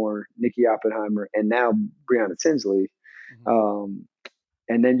 Eleanor, Nikki Oppenheimer, and now Brianna Tinsley.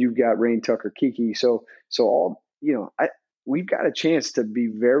 And then you've got Rain Tucker, Kiki. So all, we've got a chance to be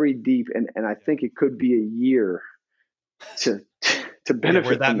very deep, and I think it could be a year to benefit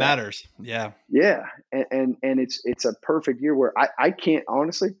where that matters. Yeah. And it's a perfect year where I can't,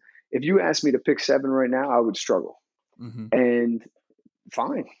 honestly, if you asked me to pick 7 right now, I would struggle. And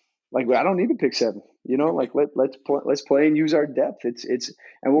fine. Like, I don't need to pick 7, like let's play and use our depth. It's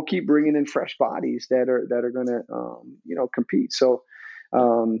and we'll keep bringing in fresh bodies that are going to, compete. So,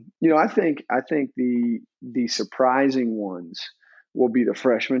 I think the surprising ones will be the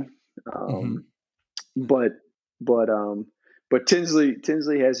freshmen. But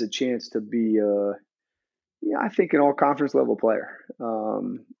Tinsley has a chance to be, I think, an all-conference level player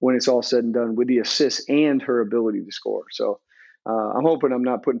when it's all said and done, with the assists and her ability to score. So I'm hoping I'm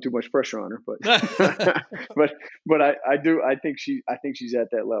not putting too much pressure on her, but but I think she's at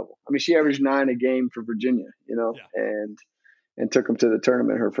that level. I mean, she averaged 9 a game for Virginia, and took them to the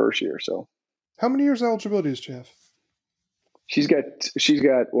tournament her first year. So how many years eligibility does she have? She's got.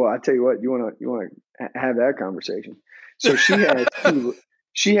 Well, I tell you what, you want to have that conversation. So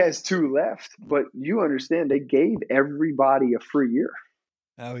she has 2 left, but you understand they gave everybody a free year.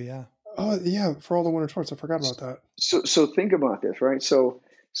 Oh yeah. Oh yeah, for all the winter sports. I forgot about that. So think about this, right? So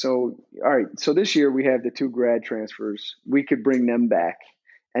all right. So this year we have the 2 grad transfers. We could bring them back,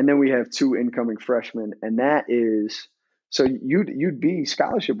 and then we have 2 incoming freshmen, and that is, so you'd be,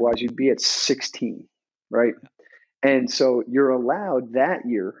 scholarship wise, you'd be at 16, right? And so you're allowed that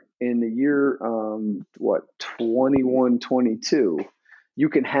year, in the year 21, 22, you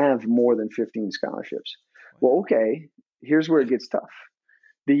can have more than 15 scholarships. Well, okay, here's where it gets tough.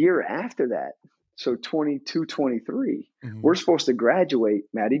 The year after that, so 22, 23, we're supposed to graduate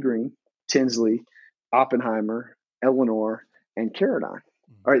Maddie Green, Tinsley, Oppenheimer, Eleanor, and Caradine.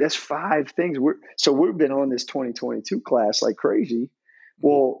 All right, that's 5 things. We've been on this 2022 class like crazy.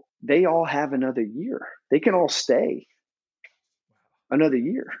 Well, they all have another year. They can all stay another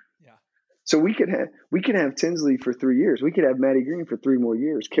year. Yeah. So we could have Tinsley for 3 years. We could have Maddie Green for 3 more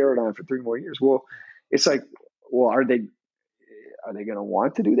years, Caradine for 3 more years. Well, it's like, well, are they going to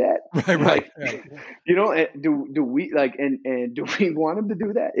want to do that? Right. Do we like, and do we want them to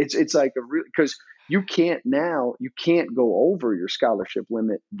do that? It's like a real, because you can't go over your scholarship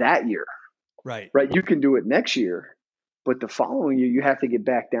limit that year. Right. You can do it next year, but the following year you have to get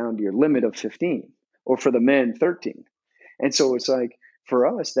back down to your limit of 15, or for the men 13. And so it's like,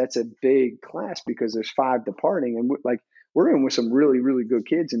 for us, that's a big class because there's 5 departing, and we're in with some really, really good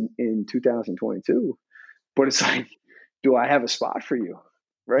kids in 2022. But it's like, do I have a spot for you?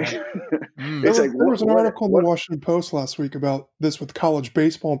 Right? There was an article in the Washington Post last week about this with college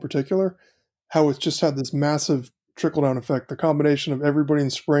baseball in particular, how it's just had this massive trickle-down effect. The combination of everybody in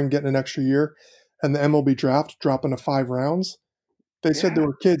spring getting an extra year and the MLB draft dropping to 5 rounds. They said there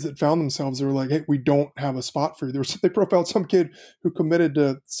were kids that found themselves, they were like, hey, we don't have a spot for you. They profiled some kid who committed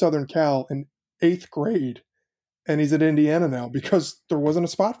to Southern Cal in 8th grade, and he's at Indiana now because there wasn't a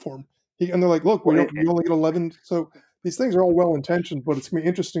spot for him. And they're like, look, you only get 11. So these things are all well-intentioned, but it's going to be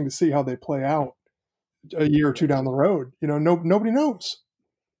interesting to see how they play out a year or 2 down the road. Nobody knows.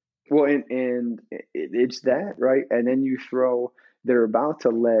 Well, and it's that, right? And then you throw, they're about to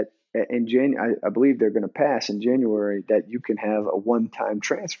let, in January, I believe they're going to pass in January that you can have a one-time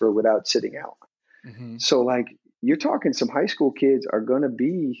transfer without sitting out. So, like, you're talking some high school kids are going to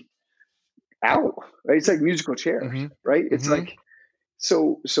be out, right? It's like musical chairs, right? It's like,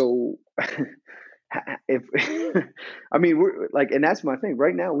 so if I mean, we're like, and that's my thing.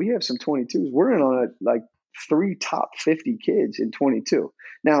 Right now, we have some 22s. We're in on like 3 top 50 kids in 22.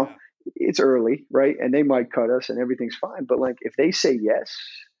 Now, it's early, right? And they might cut us, and everything's fine. But like, if they say yes,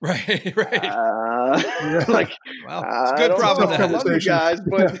 right, right, like, wow, it's a good I don't problem know to if I have. love you guys,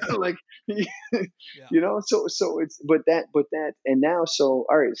 but like, you know, so it's, but that, and now, so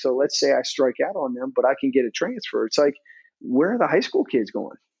all right, so let's say I strike out on them, but I can get a transfer. It's like, where are the high school kids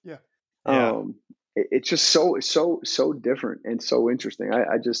going? Yeah. It's just so different and so interesting.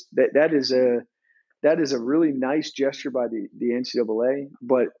 I just that is a really nice gesture by the NCAA,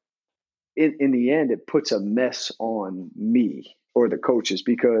 but in the end, it puts a mess on me or the coaches,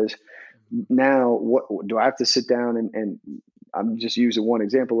 because now what do I have to sit down and I'm just using one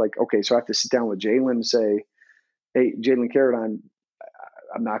example. Like, okay, so I have to sit down with Jalen and say, hey, Jalen Carradine,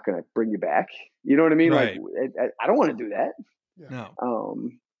 I'm not going to bring you back. You know what I mean? Right. Like, I don't want to do that. No.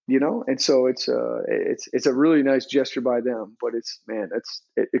 You know, and so it's a really nice gesture by them, but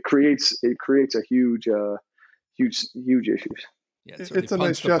it creates a huge issues. Yeah, it's a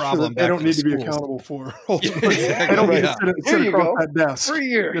nice gesture that they don't need to be accountable for. Ultimately, they don't need to sit across that desk. For a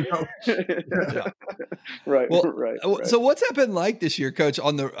year. You know? Right. Well, right. So what's that been like this year, Coach,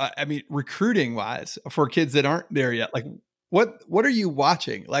 on the, I mean, recruiting wise for kids that aren't there yet? Like what are you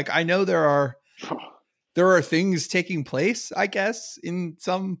watching? Like, I know there are things taking place, I guess, in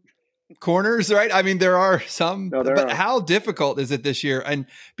some corners, right? I mean, there are some, but how difficult is it this year? And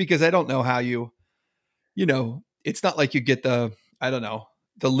because I don't know how you know, it's not like you get the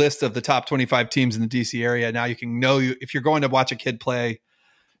list of the top 25 teams in the DC area. Now you can know if you're going to watch a kid play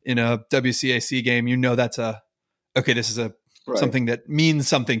in a WCAC game, you know, this is something that means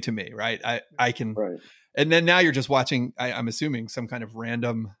something to me, right? I can, and then now you're just watching, I'm assuming some kind of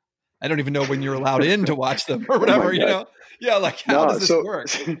random, I don't even know when you're allowed in to watch them or whatever, you know? Yeah. Like, how does this work?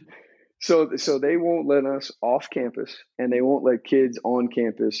 So they won't let us off campus, and they won't let kids on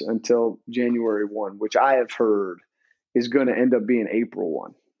campus until January 1, which I have heard is going to end up being April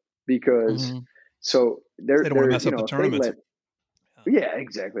 1, because so they don't want to mess up the tournaments. Yeah,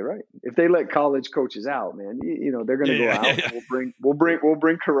 exactly right. If they let college coaches out, man, you know, they're going to go out. Yeah. And we'll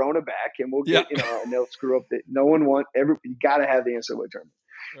bring Corona back, and we'll get, you know, and they'll screw up that. No one you got to have the NCAA tournament.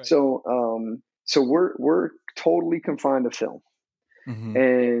 Right. So we're totally confined to film,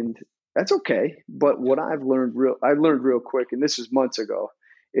 and that's okay. But what I learned real quick, and this was months ago,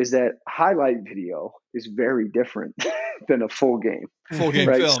 is that highlight video is very different than a full game. Full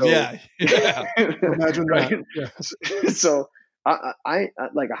game film, so, yeah. Imagine that. Yeah. So I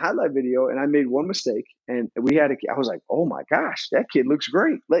like a highlight video, and I made one mistake, and I was like, oh my gosh, that kid looks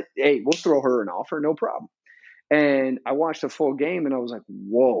great. We'll throw her an offer, no problem. And I watched a full game, and I was like,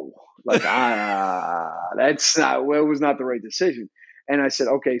 whoa, like it was not the right decision. And I said,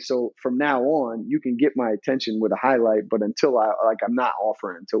 okay, so from now on, you can get my attention with a highlight, but until I'm not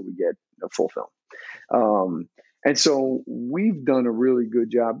offering until we get a full film. And so we've done a really good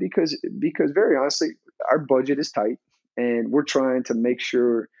job because very honestly, our budget is tight, and we're trying to make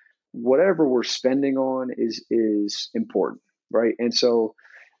sure whatever we're spending on is important, right? And so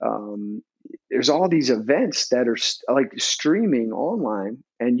there's all these events that are like streaming online,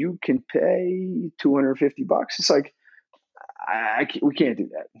 and you can pay $250. It's like, we can't do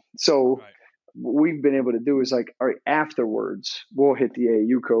that. So what we've been able to do is like, all right, afterwards, we'll hit the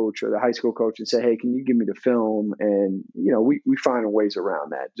AAU coach or the high school coach and say, hey, can you give me the film? And, you know, we find ways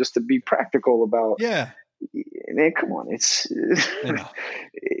around that just to be practical about, man, come on. It's,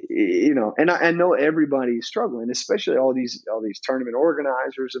 you know, and I know everybody's struggling, especially all these tournament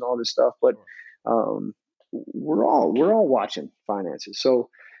organizers and all this stuff, but we're all watching finances. So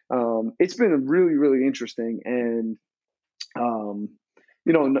it's been really, really interesting. And,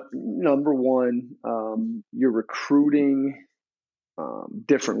 you know, number one, you're recruiting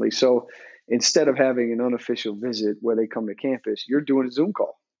differently. So instead of having an unofficial visit where they come to campus, you're doing a Zoom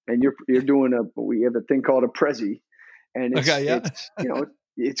call, and you're doing we have a thing called a Prezi, and it's you know,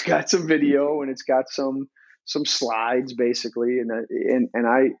 it's got some video, and it's got some slides basically, and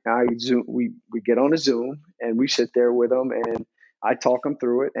I Zoom. We get on a Zoom, and we sit there with them, and I talk them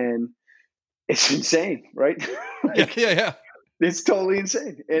through it, and it's insane, right? Like, yeah. It's totally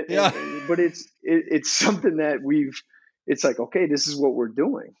insane. But it's something that it's like, okay, this is what we're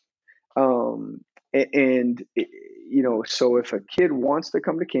doing. You know, so if a kid wants to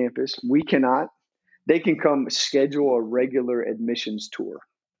come to campus, they can come schedule a regular admissions tour.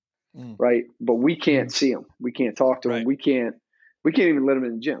 Right. But we can't see them. We can't talk to them. We can't even let them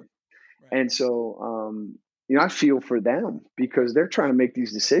in the gym. Right. And so, you know, I feel for them because they're trying to make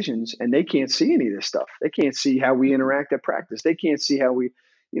these decisions, and they can't see any of this stuff. They can't see how we interact at practice. They can't see how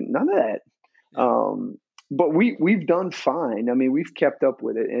none of that. But we've done fine. I mean, we've kept up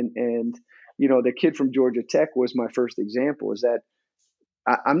with it, and the kid from Georgia Tech was my first example. Is that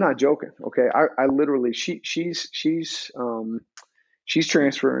I'm not joking. Okay, I literally she's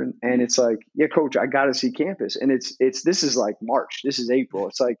transferring, and it's like, yeah, coach, I got to see campus, and it's this is like March, this is April.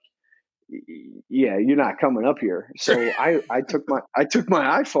 It's like, yeah, you're not coming up here. So I took my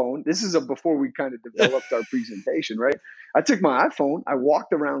iPhone. This is before we kind of developed our presentation, right? I took my iPhone. I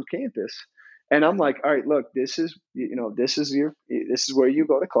walked around campus, and I'm like, all right, look, this is where you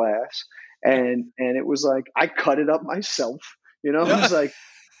go to class, and it was like I cut it up myself. It was like,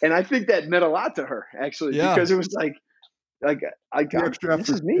 and I think that meant a lot to her actually, because it was like I got this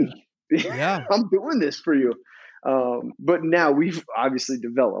is me. Yeah, I'm doing this for you. But now we've obviously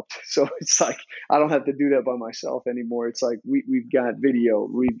developed, so it's like I don't have to do that by myself anymore. It's like we've got video,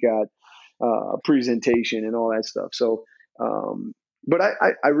 we've got presentation, and all that stuff. So, but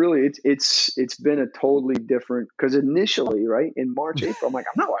I really it's been a totally different, because initially, right, in March, April, I'm like,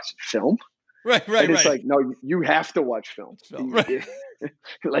 I'm not watching film. Right. And it's like, no, you have to watch film. Right.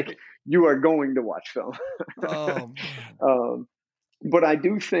 Like, you are going to watch film. But I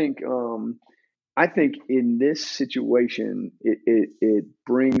do think. I think in this situation, it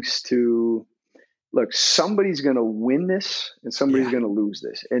brings to, look, somebody's going to win this and somebody's going to lose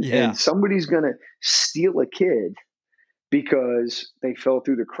this. And somebody's going to steal a kid because they fell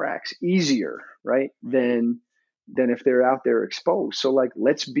through the cracks easier, right, than if they're out there exposed. So, like,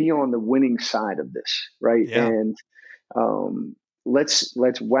 let's be on the winning side of this, right? Yeah. And let's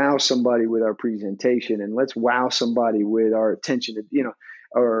wow somebody with our presentation, and let's wow somebody with our attention to,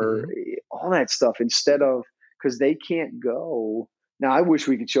 or all that stuff, instead of, because they can't go. Now, I wish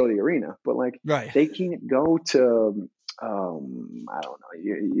we could show the arena, but like, they can't go to, I don't know,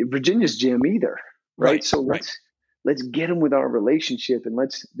 Virginia's gym either. Right. So let's get them with our relationship, and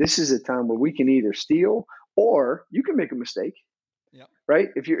this is a time where we can either steal, or you can make a mistake. Yeah. Right.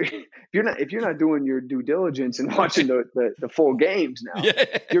 If you're not doing your due diligence and watching the full games now,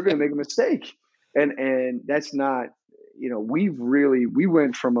 you're going to make a mistake. And that's not, we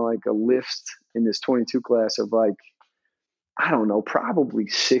went from like a list in this 22 class of like, I don't know, probably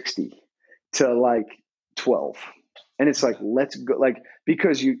 60 to like 12. And it's like, let's go, like,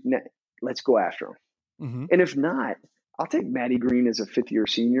 because let's go after them. Mm-hmm. And if not, I'll take Maddie Green as a 5th-year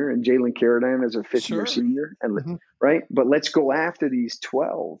senior and Jalen Carradine as a 5th-year senior, and right. But let's go after these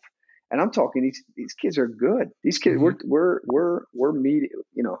 12. And I'm talking, these kids are good. These kids, we're meeting,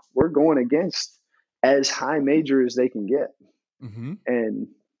 we're going against as high major as they can get. Mm-hmm. And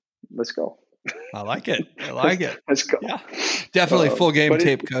let's go. I like it. Let's go. Yeah, definitely full game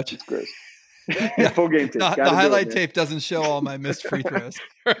tape, coach. It's great. Full game tape. The highlight tape doesn't show all my missed free throws.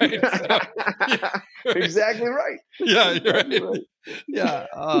 Right? So, exactly right. Yeah, you're right. Yeah.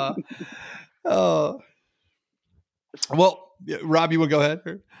 Well, Rob, you will go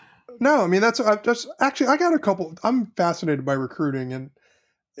ahead. No, I mean, that's actually, I got a couple. I'm fascinated by recruiting, and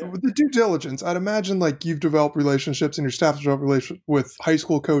with the due diligence, I'd imagine like you've developed relationships and your staff has developed relationships with high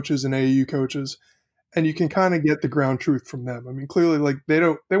school coaches and AAU coaches, and you can kind of get the ground truth from them. I mean, clearly, like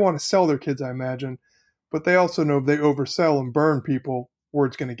they want to sell their kids, I imagine, but they also know if they oversell and burn people,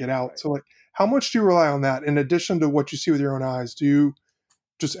 word's going to get out. So, like, how much do you rely on that in addition to what you see with your own eyes? Do you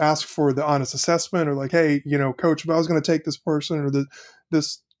just ask for the honest assessment, or like, hey, coach, if I was going to take this person or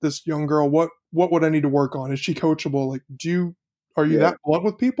this young girl, what would I need to work on? Is she coachable? Like, are you that blunt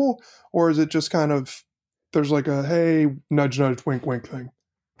with people, or is it just kind of there's like a hey, nudge, nudge, wink, wink thing?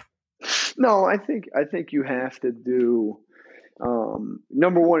 No, I think you have to do.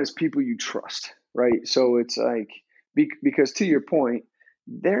 Number one is people you trust, right? So it's like, because to your point,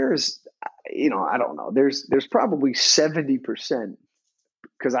 there's, I don't know, there's probably 70%,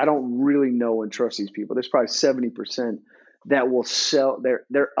 because I don't really know and trust these people. There's probably 70% that will sell.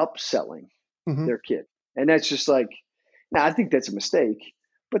 They're upselling their kid, and that's just like. Now, I think that's a mistake,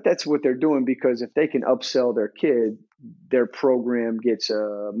 but that's what they're doing, because if they can upsell their kid, their program gets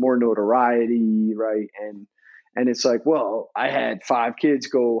more notoriety, right? And it's like, well, I had 5 kids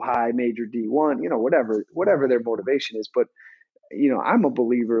go high major D1, whatever their motivation is. But, I'm a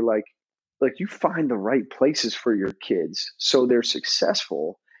believer, like you find the right places for your kids so they're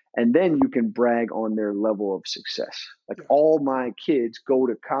successful, and then you can brag on their level of success. Like, all my kids go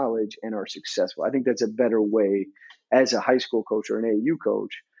to college and are successful. I think that's a better way as a high school coach or an AAU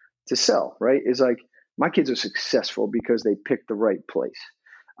coach to sell, right? Is like, my kids are successful because they picked the right place.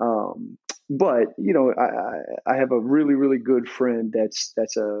 But, I have a really, really good friend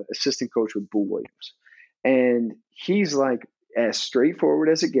that's a assistant coach with Boo Williams. And he's like as straightforward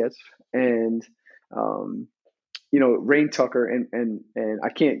as it gets. And Rain Tucker and I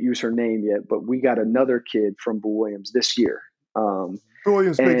can't use her name yet, but we got another kid from Boo Williams this year. Boo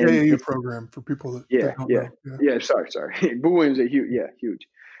Williams big AAU program for people that don't know. Yeah. Sorry. Boo Williams is huge.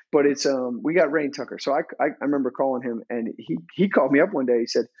 But it's we got Rain Tucker. So I remember calling him, and he called me up one day. He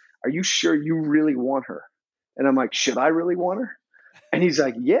said, "Are you sure you really want her?" And I'm like, "Should I really want her?" And he's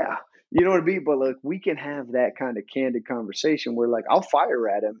like, "Yeah." You know what I mean? But like, we can have that kind of candid conversation where like I'll fire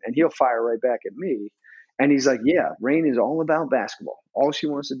at him and he'll fire right back at me. And he's like, "Yeah, Rain is all about basketball. All she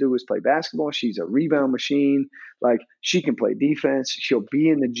wants to do is play basketball. She's a rebound machine. Like, she can play defense. She'll be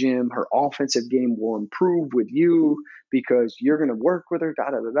in the gym. Her offensive game will improve with you because you're going to work with her,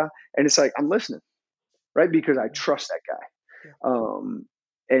 da, da, da, da." And it's like, I'm listening, right? Because I trust that guy.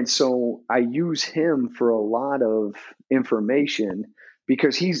 And so I use him for a lot of information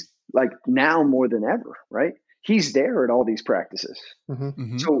because he's like now more than ever, right? He's there at all these practices.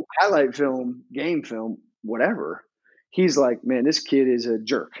 So highlight film, game film, whatever. He's like, "Man, this kid is a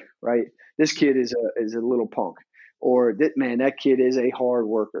jerk, right? This kid is a little punk, or that kid is a hard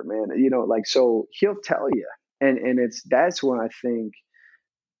worker, man." Like, so he'll tell you, and that's when I think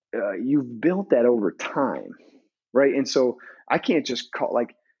you've built that over time, right? And so I can't just call,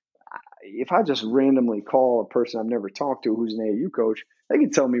 like, if I just randomly call a person I've never talked to who's an AAU coach, they can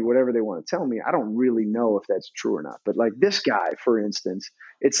tell me whatever they want to tell me. I don't really know if that's true or not. But like this guy, for instance,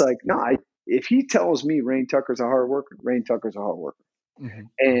 it's like, no, if he tells me Rain Tucker's a hard worker, Rain Tucker's a hard worker.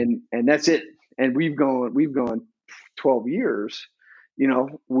 And that's it. And we've gone 12 years,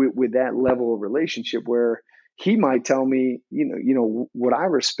 with that level of relationship where he might tell me, what I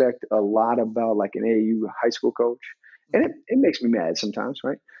respect a lot about like an AAU high school coach. And it makes me mad sometimes,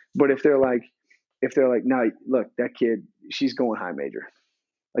 right? But if they're like, "No, look, that kid, she's going high major."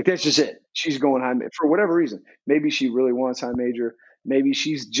 Like, that's just it. She's going high major for whatever reason. Maybe she really wants high major. Maybe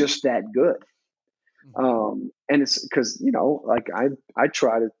she's just that good. And it's because, like I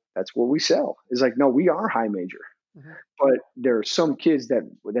try to, that's what we sell. It's like, no, we are high major. But there are some kids that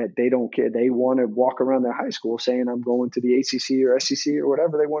they don't care. They want to walk around their high school saying, "I'm going to the ACC or SEC," or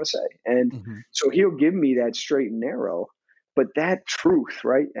whatever they want to say. And so he'll give me that straight and narrow. But that truth,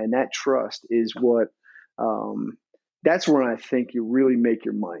 right, and that trust is what that's when I think you really make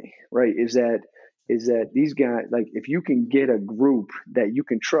your money, right? Is that these guys, like, if you can get a group that you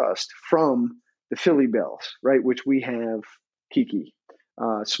can trust from the Philly Bells, right, which we have Kiki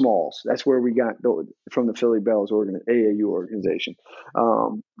Smalls. That's where we got from the Philly Bells AAU organization.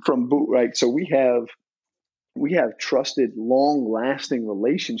 From Boot, right? So we have trusted, long-lasting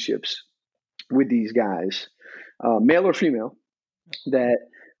relationships with these guys, male or female, that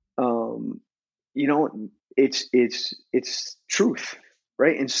it's truth,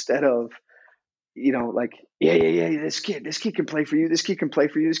 right? Instead of like, this kid can play for you, this kid can play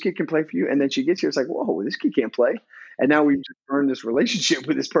for you, this kid can play for you, and then she gets here, it's like, whoa, this kid can't play, and now we've just earned this relationship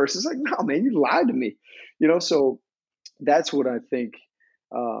with this person. It's like, no, man, you lied to me, So that's what I think.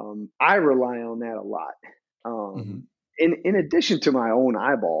 I rely on that a lot. In addition to my own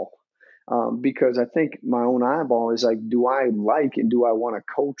eyeball. Because I think my own eyeball is like, do I like and do I want to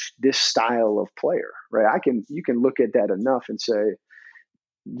coach this style of player, right? You can look at that enough and say,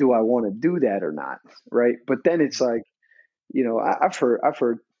 do I want to do that or not, right? But then it's like, I've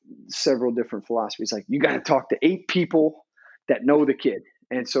heard several different philosophies. Like, you got to talk to 8 people that know the kid,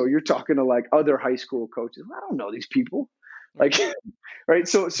 and so you're talking to like other high school coaches. Well, I don't know these people, like, right?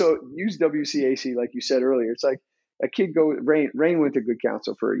 So use WCAC, like you said earlier. It's like a kid Rain went to Good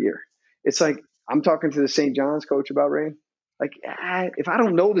Counsel for a year. It's like, I'm talking to the St. John's coach about Rain. Like, if I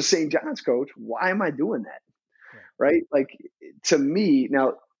don't know the St. John's coach, why am I doing that? Right? Like, to me,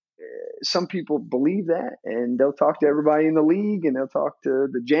 now, some people believe that, and they'll talk to everybody in the league, and they'll talk to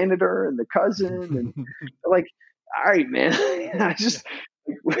the janitor and the cousin, and they're like, all right, man,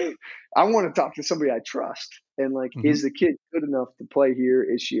 I want to talk to somebody I trust. And like, is the kid good enough to play here?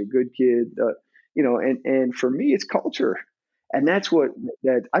 Is she a good kid? And for me, it's culture. And that's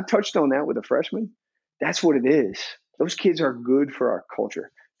that I touched on that with a freshman. That's what it is. Those kids are good for our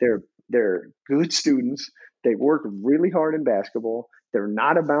culture. They're good students. They work really hard in basketball. They're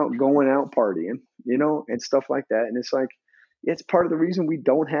not about going out partying, and stuff like that. And it's like, it's part of the reason we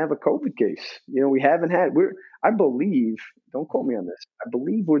don't have a COVID case. We haven't had, I believe, don't quote me on this, I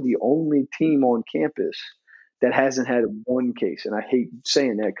believe we're the only team on campus that hasn't had one case. And I hate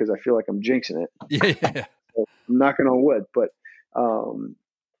saying that because I feel like I'm jinxing it. Yeah. So I'm knocking on wood, but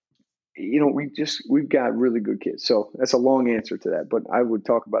we've got really good kids. So that's a long answer to that, but I would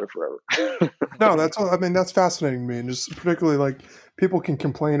talk about it forever. No, that's fascinating to me. And just particularly, like, people can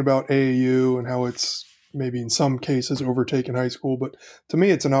complain about AAU and how it's maybe in some cases overtaken high school. But to me,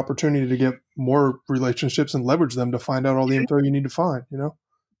 it's an opportunity to get more relationships and leverage them to find out all the info you need to find, you know?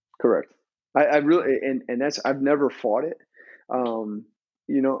 Correct. I really, and that's, I've never fought it. And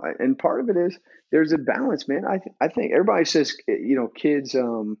part of it is there's a balance, man. I think everybody says, kids,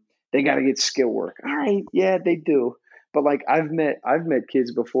 they got to get skill work. All right. Yeah, they do. But like I've met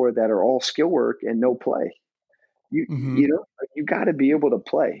kids before that are all skill work and no play. You got to be able to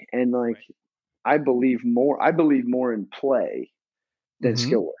play. And like, I believe more in play than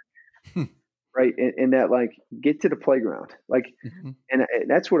skill work. Right. And that, like, get to the playground, like, and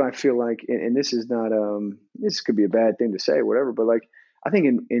that's what I feel like. And this is not, this could be a bad thing to say, whatever, but like, I think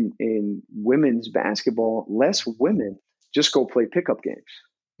in women's basketball, less women just go play pickup games.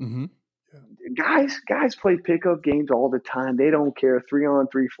 Guys play pickup games all the time. They don't care.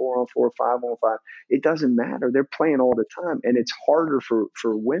 3-on-3, 4-on-4, 5-on-5. It doesn't matter. They're playing all the time. And it's harder for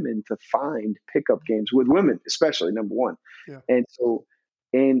women to find pickup games with women, especially, number one. Yeah. And so,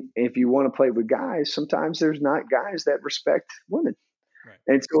 and if you want to play with guys, sometimes there's not guys that respect women. Right.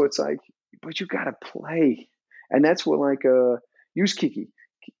 And so it's like, but you got to play. And that's what, like, use Kiki.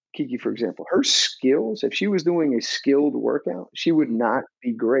 Kiki, for example, her skills, if she was doing a skilled workout, she would not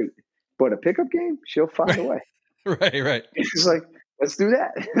be great. But a pickup game, she'll find a way. Right. It's like, let's do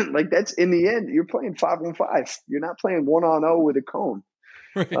that. Like, that's, in the end, you're playing 5-on-5. You're not playing 1-on-0 with a cone.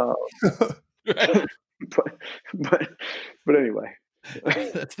 Right. Right. But anyway.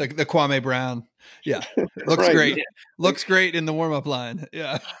 That's the Kwame Brown. Yeah. Looks great. Yeah. Looks great in the warm-up line.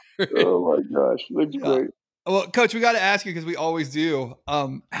 Yeah. Oh my gosh. Looks great. Well, Coach, we got to ask you, because we always do.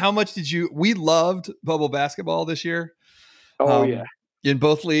 How much we loved bubble basketball this year. Oh, yeah. In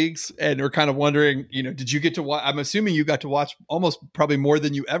both leagues. And we're kind of wondering, did you get to watch? I'm assuming you got to watch almost probably more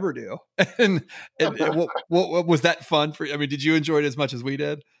than you ever do. and what was that fun for you? I mean, did you enjoy it as much as we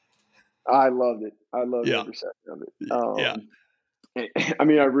did? I loved it. I loved every second of it. I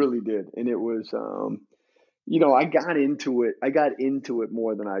mean, I really did. And it was, I got into it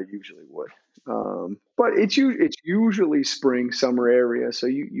more than I usually would. But it's usually spring, summer area. So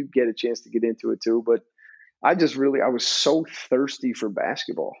you get a chance to get into it too. But I was so thirsty for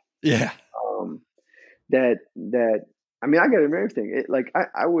basketball. Yeah. That I mean, I got everything.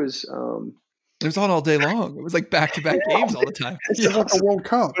 I was. It was on all day long. It was like back-to-back games all the time. It's like a World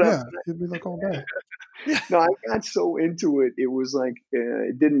Cup. Yeah, it'd be like all day. No, I got so into it. It was like,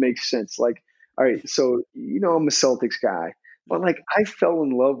 it didn't make sense. Like, all right, so I'm a Celtics guy, but like I fell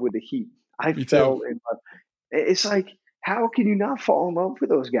in love with the Heat. Me fell in love. It's like, how can you not fall in love with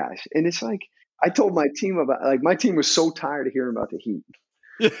those guys? And it's like, I told my team my team was so tired of hearing about the Heat.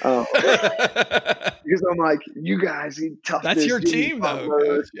 Because I'm like, you guys need toughness. That's your team,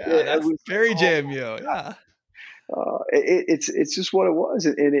 though. Yeah, that's very JMU. Yeah. It's just what it was,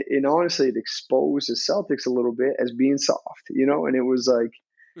 and honestly, it exposed the Celtics a little bit as being soft, and it was like,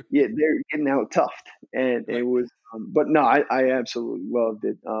 yeah, they're getting out toughed, and it was. But no, I absolutely loved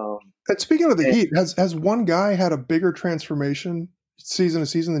it. And speaking of the Heat, has one guy had a bigger transformation season to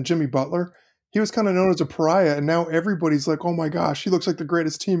season than Jimmy Butler? He was kind of known as a pariah, and now everybody's like, oh my gosh, he looks like the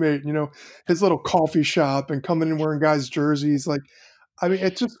greatest teammate. His little coffee shop and coming in wearing guys' jerseys. Like, I mean,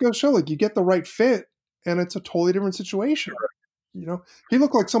 it just goes to show, like, you get the right fit, and it's a totally different situation. He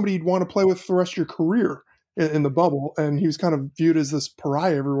looked like somebody you'd want to play with for the rest of your career in the bubble, and he was kind of viewed as this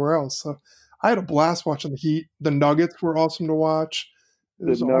pariah everywhere else. So I had a blast watching the Heat. The Nuggets were awesome to watch.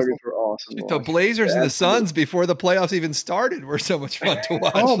 The Nuggets were awesome. The Blazers and the Suns before the playoffs even started were so much fun to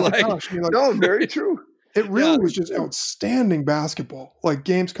watch. Oh my gosh! No, very true. It really was just outstanding basketball. Like,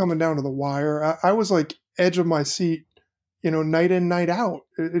 games coming down to the wire. I was like edge of my seat, night in, night out.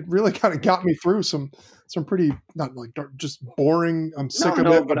 It really kind of got me through some pretty, not like just boring. I'm sick of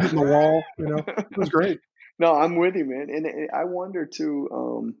it, but hitting the wall. It was great. No, I'm with you, man. And I wonder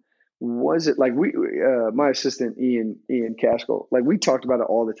too. Was it like my assistant Ian Caskell, like, we talked about it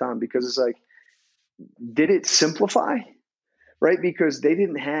all the time, because it's like, did it simplify, right? Because they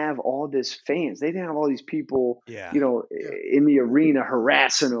didn't have all this fans, they didn't have all these people, in the arena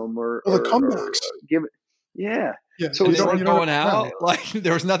harassing them or the comebacks. Yeah. So they weren't going out. Like,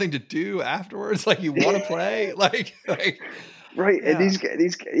 there was nothing to do afterwards. Like, you want to play, like. Right. And these guys,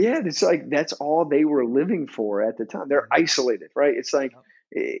 it's like, that's all they were living for at the time. They're isolated, right? It's like,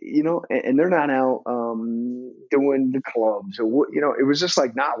 and they're not out doing the clubs or what, it was just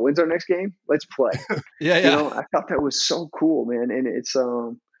like, nah, when's our next game? Let's play. I thought that was so cool, man. And it's,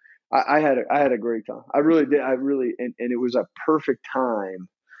 I had a great time. I really did. And it was a perfect time.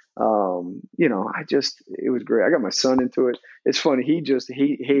 It was great. I got my son into it. It's funny. He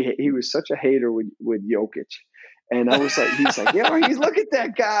was such a hater with Jokic. And I was like, he's like, yeah, he's look at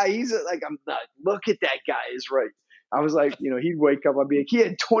that guy. He's like, I'm not, look at that guy is right. I was like, he'd wake up, I'd be like, he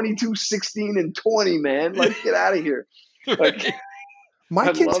had 22, 16, and 20, man. Like, get out of here. Like,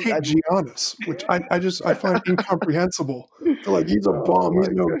 my kids hate Giannis, which I find incomprehensible. They're like, he's a bum, he's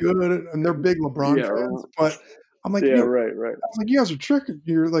no good, and they're big LeBron fans. But I'm like, right. I was like, you guys are tricking.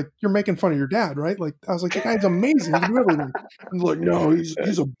 You're making fun of your dad, right? Like, I was like, the guy's amazing. He can do everything. And they're like, no,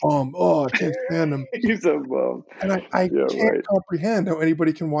 he's a bum. Oh, I can't stand him. He's a bum. And I can't comprehend how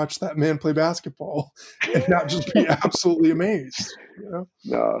anybody can watch that man play basketball and not just be absolutely amazed.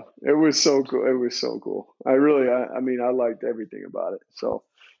 No, it was so cool. It was so cool. I liked everything about it. So,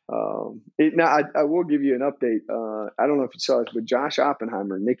 I will give you an update. I don't know if you saw this, but Josh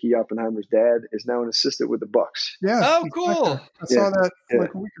Oppenheimer, Nicky Oppenheimer's dad, is now an assistant with the Bucks. Yeah. Oh, cool. I saw that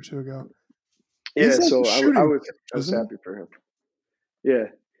like a week or two ago. Yeah. So I was happy for him. Yeah.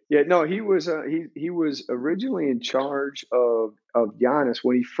 Yeah. No, he was originally in charge of Giannis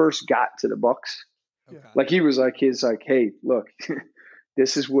when he first got to the Bucks. Okay. Like he was like, hey, look,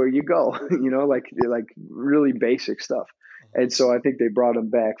 this is where you go, like really basic stuff. And so I think they brought him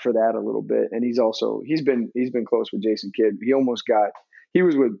back for that a little bit. And he's been close with Jason Kidd. He was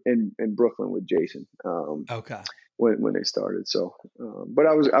in Brooklyn with Jason. Okay. When they started. So, but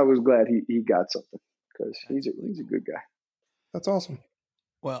I was glad he got something because he's a good guy. That's awesome.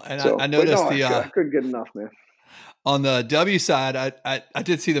 Well, and I noticed I couldn't get enough, man. On the W side, I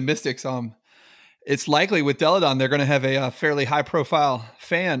did see the Mystics. It's likely with Deladon, they're going to have a fairly high profile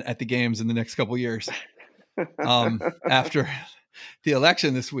fan at the games in the next couple of years. After the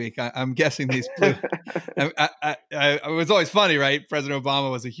election this week, I'm guessing these blue. It was always funny, right? President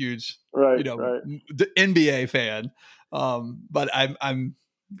Obama was a huge, NBA fan, but I'm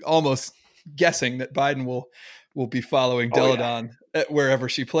almost guessing that Biden will be following Deladon wherever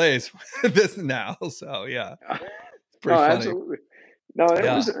she plays this now. So yeah, it's pretty funny. Absolutely. No,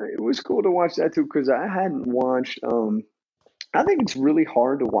 it was cool to watch that too because I hadn't watched. I think it's really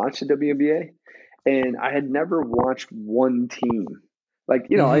hard to watch the WNBA. And I had never watched one team. Like,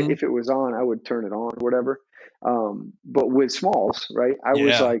 if it was on, I would turn it on or whatever. But with Smalls, right, I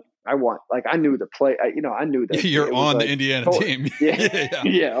was like, I knew the play. I knew that. You're on the Indiana team.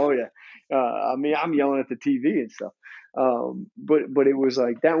 Yeah. Oh, yeah. I'm yelling at the TV and stuff. But it was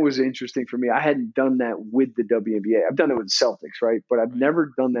like, that was interesting for me. I hadn't done that with the WNBA. I've done it with Celtics, right? But I've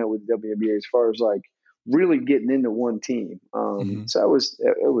never done that with the WNBA as far as like really getting into one team. So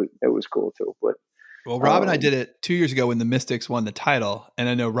it was cool too. But well, Rob and I did it 2 years ago when the Mystics won the title, and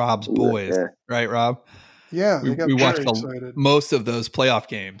I know Rob's boys, right, Rob? Yeah, we watched most of those playoff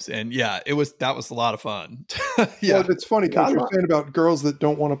games, and that was a lot of fun. Yeah, well, it's funny because you're saying about girls that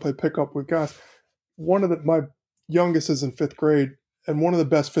don't want to play pickup with guys. My youngest is in 5th grade, and one of the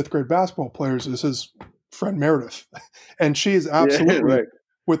best 5th grade basketball players is his friend Meredith, and she is absolutely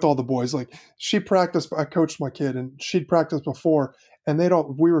with all the boys. Like she practiced. I coached my kid, and she'd practiced before, and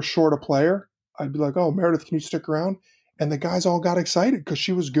we were short a player. I'd be like, "Oh, Meredith, can you stick around?" And the guys all got excited because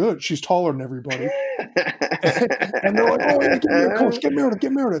she was good. She's taller than everybody. And they're like, "Oh, yeah, coach, get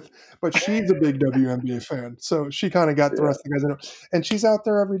Meredith." But she's a big WNBA fan. So she kind of got the rest of the guys in it. And she's out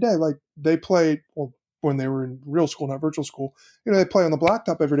there every day. Like they played, when they were in real school, not virtual school, they play on the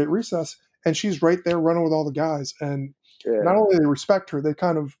blacktop every day at recess. And she's right there running with all the guys. And not only do they respect her, they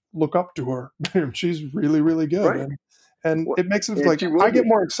kind of look up to her. She's really, really good. Right. And it makes it like I get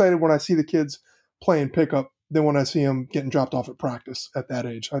more excited when I see the kids playing pickup than when I see them getting dropped off at practice at that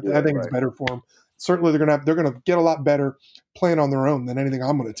age. I think it's better for them. Certainly, they're going to get a lot better playing on their own than anything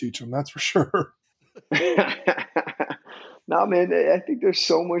I'm going to teach them. That's for sure. No, man, I think there's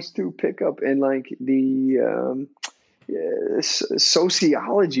so much to pickup and like the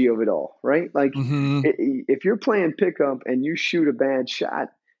sociology of it all, right? Like if you're playing pickup and you shoot a bad shot,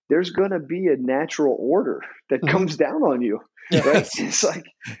 there's going to be a natural order that comes down on you. Yes. Right? It's like,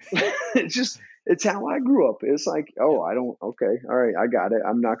 it's how I grew up. It's like, all right, I got it.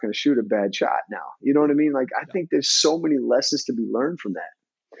 I'm not going to shoot a bad shot now. You know what I mean? Like, I think there's so many lessons to be learned from that.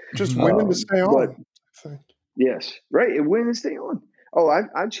 Just winning to stay on. Yes, right. And win and stay on. Oh,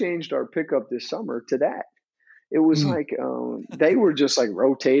 I changed our pickup this summer to that. It was like they were just like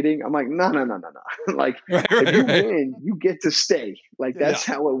rotating. I'm like, no. Like if you win, you get to stay. Like that's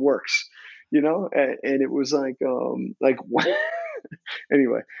how it works, And it was like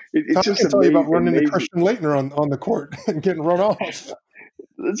anyway. It's just tell you about running into Christian Laettner on the court and getting run off.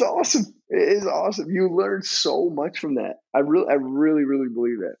 It's awesome. It is awesome. You learn so much from that. I really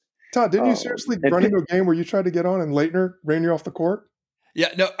believe that. Todd, didn't you seriously run into a game where you tried to get on and Laettner ran you off the court? Yeah,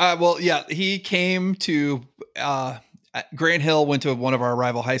 no. He came to Grant Hill, went to one of our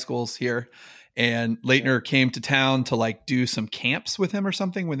rival high schools here, and Leitner came to town to like do some camps with him or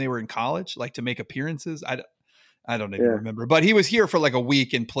something when they were in college, like to make appearances. I don't even remember, but he was here for like a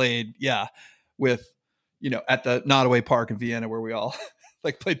week and played, with, at the Nottoway Park in Vienna where we all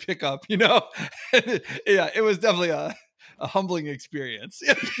like played pickup, it was definitely a humbling experience.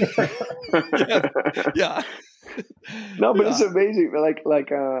 Yeah. No, but it's amazing.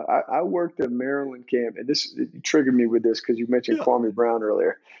 I worked at Maryland camp, and this triggered me with this because you mentioned Kwame Brown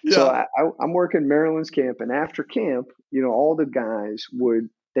earlier. Yeah. So I'm working Maryland's camp, and after camp, all the guys would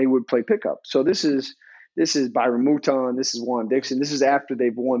play pickup. So this is Byron Mouton, this is Juan Dixon. This is after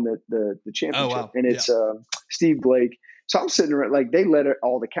they've won the championship, wow. And it's Steve Blake. So I'm sitting there, like they let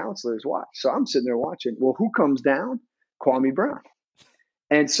all the counselors watch. So I'm sitting there watching. Well, who comes down? Kwame Brown.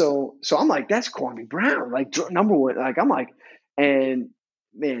 And so I'm like, that's Kwame Brown, like number one. Like I'm like, and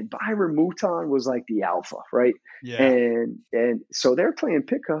man, Byron Mouton was like the alpha, right? Yeah. And so they're playing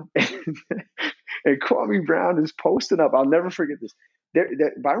pickup, and Kwame Brown is posting up. I'll never forget this.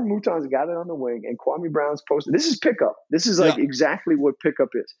 Byron Mouton's got it on the wing, and Kwame Brown's posting. This is pickup. This is like exactly what pickup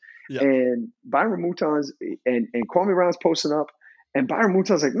is. Yeah. And Byron Mouton's and Kwame Brown's posting up, and Byron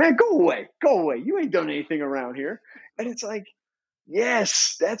Mouton's like, man, go away. You ain't done anything around here. And it's like,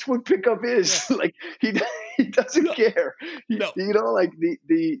 yes, that's what pickup is. Yeah. Like he doesn't care. Like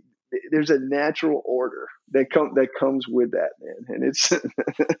there's a natural order that comes with that, man. And it's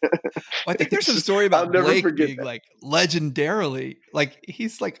I think there's some story about Blake being like legendarily, like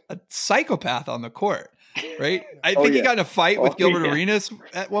he's like a psychopath on the court, right? I think he got in a fight with Gilbert Arenas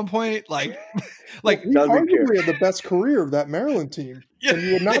at one point. Like he arguably had the best career of that Maryland team. Yeah.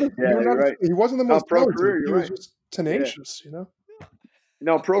 And he wasn't the most pro career. He was just tenacious,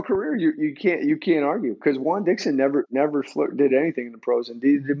 No, pro career you can't argue because Juan Dixon never did anything in the pros, and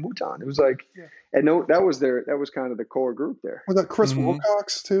did Mouton. It was like, and no, that was kind of the core group there. Was that Chris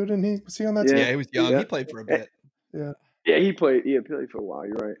Wilcox too? Was he on that team? Yeah, he was young. Yeah. He played for a bit. Yeah, he played for a while.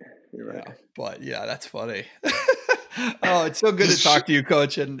 You're right. But that's funny. Oh, it's so good to talk to you,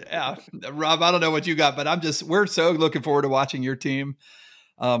 Coach. And Rob, I don't know what you got, but we're so looking forward to watching your team,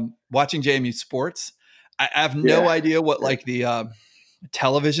 watching JMU sports. I have no idea what like the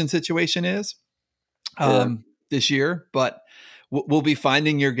television situation is this year, but we'll be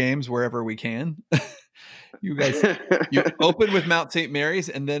finding your games wherever we can. You guys, you open with Mount St. Mary's,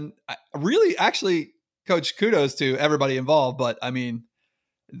 and then actually, Coach, kudos to everybody involved. But I mean,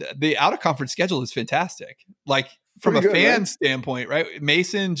 the out of conference schedule is fantastic. Like from a fan standpoint, right?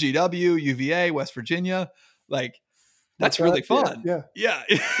 Mason, GW, UVA, West Virginia, like that's really fun. Yeah.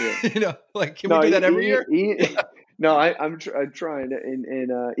 Like can we do that every year? No, I'm trying,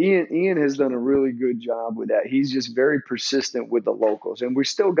 and Ian has done a really good job with that. He's just very persistent with the locals, and we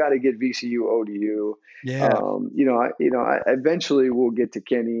still got to get VCU, ODU. Yeah. I eventually we'll get to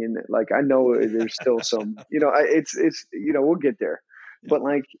Kenny, and like I know there's still some. It's we'll get there, but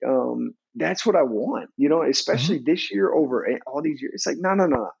like that's what I want. Especially this year over all these years. It's like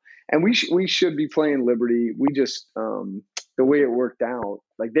no, and we should be playing Liberty. We just the way it worked out,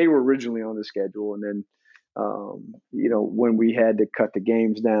 like they were originally on the schedule, and then. When we had to cut the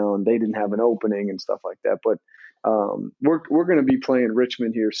games down, they didn't have an opening and stuff like that. But we're going to be playing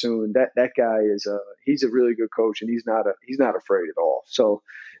Richmond here soon. That guy he's a really good coach, and he's not afraid at all. So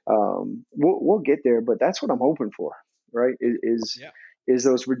we'll get there. But that's what I'm hoping for, right? Is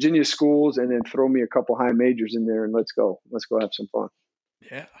those Virginia schools, and then throw me a couple high majors in there, and let's go have some fun.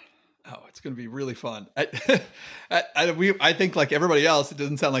 Yeah. Oh, it's going to be really fun. I think like everybody else, it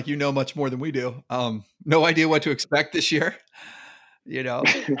doesn't sound like you know much more than we do. No idea what to expect this year, but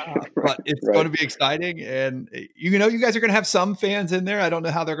it's going to be exciting. And, you guys are going to have some fans in there. I don't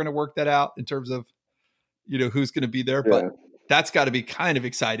know how they're going to work that out in terms of, who's going to be there, but that's got to be kind of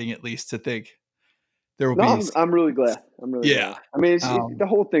exciting, at least to think there will be. I'm really glad. Glad. I mean, the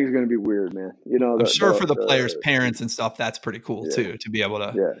whole thing is going to be weird, man. I'm sure for the players' parents and stuff, that's pretty cool too, to be able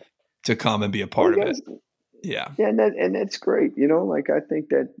to come and be a part of it. Yeah. And that's great. Like I think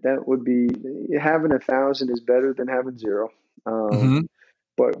that would be having 1,000 is better than having 0.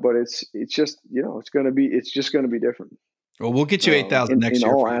 But it's just, it's just going to be different. Well, we'll get you 8,000 next year.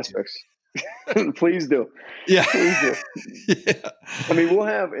 In all aspects. Please do. Yeah. Please do. Yeah. I mean, we'll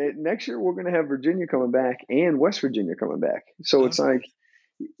have next year, we're going to have Virginia coming back and West Virginia coming back. So it's like,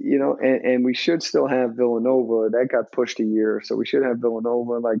 and we should still have Villanova. That got pushed a year. So we should have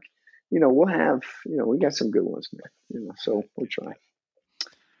Villanova. Like, we'll have, we got some good ones, man. So we're trying.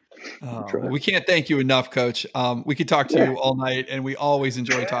 We can't thank you enough, Coach. We could talk to you all night, and we always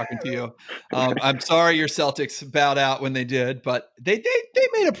enjoy talking to you. I'm sorry your Celtics bowed out when they did, but they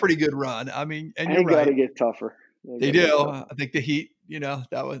made a pretty good run. I mean, and you're right. They got to get tougher. They do. I think the Heat,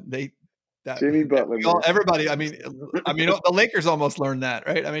 that was That Jimmy Butler, man. everybody. I mean, the Lakers almost learned that,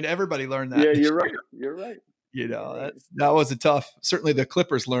 right? I mean, everybody learned that. Yeah, you're right. You're right. You know, that was a tough. Certainly, the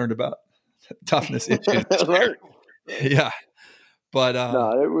Clippers learned about toughness issues. Right. Yeah, but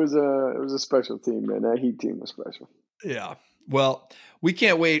no, it was a special team, man. That Heat team was special. Yeah. Well, we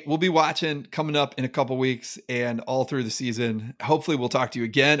can't wait. We'll be watching coming up in a couple weeks and all through the season. Hopefully we'll talk to you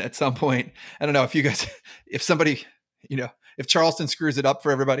again at some point. I don't know if you guys, if somebody, if Charleston screws it up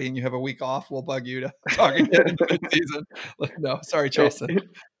for everybody and you have a week off, we'll bug you to talk again in the season. No, sorry, Charleston.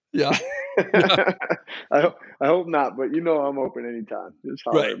 Yeah. I hope not, but I'm open anytime. Just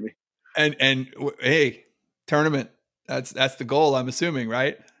holler at me. And hey, tournament. That's the goal, I'm assuming,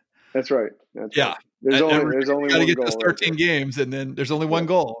 right? That's right. That's yeah. Right. There's only got to get goal, those 13 games, and then there's only one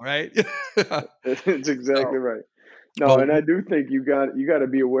goal, right? That's exactly right. No, and I do think you got to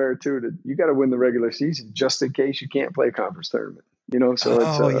be aware too that you got to win the regular season just in case you can't play a conference tournament. So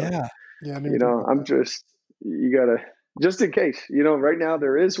I'm just you got to just in case. Right now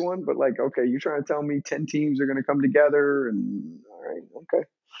there is one, but okay, you trying to tell me 10 teams are going to come together and all right, okay.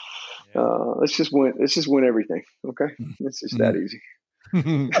 Yeah. Let's just win everything. Okay, it's just that easy.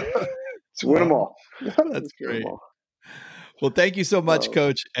 Let's win them all. That's great. Well, thank you so much,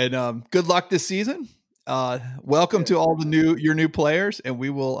 Coach, and good luck this season. Welcome to all your new players, and we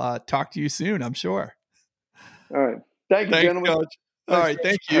will talk to you soon, I'm sure. All right. Thanks, gentlemen. Coach. All right.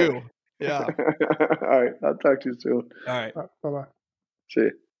 Thank you. Yeah. All right. I'll talk to you soon. All right. Bye-bye. See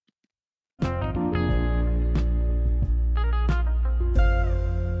you.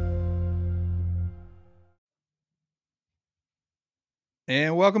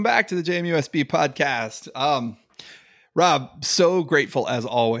 And welcome back to the JMUSB podcast. Rob, so grateful as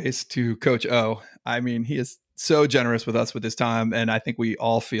always to Coach O. I mean, he is so generous with us with his time, and I think we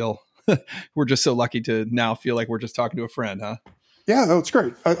all feel we're just so lucky to now feel like we're just talking to a friend, huh? Yeah, no, it's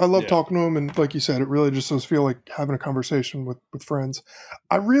great. I love talking to him, and like you said, it really just does feel like having a conversation with friends.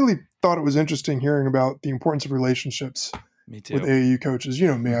 I really thought it was interesting hearing about the importance of relationships with AAU coaches. You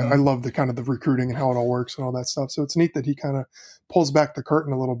know me, I love the kind of the recruiting and how it all works and all that stuff. So it's neat that he kind of pulls back the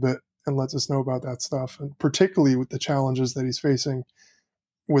curtain a little bit and lets us know about that stuff, and particularly with the challenges that he's facing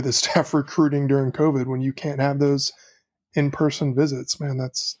with his staff recruiting during COVID when you can't have those in-person visits. Man,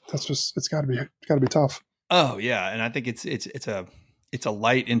 that's just it's got to be tough. Oh yeah, and I think it's a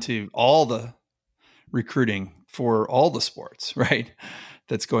light into all the recruiting for all the sports, right?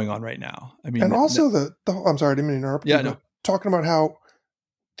 That's going on right now. I mean, and also the I'm sorry, I didn't mean to interrupt. Yeah, no. Talking about how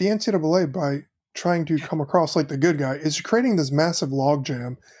the NCAA, by trying to come across like the good guy, is creating this massive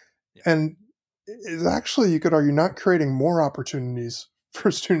logjam, and is actually, you could argue, not creating more opportunities for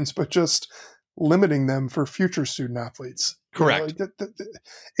students, but just limiting them for future student athletes. Correct.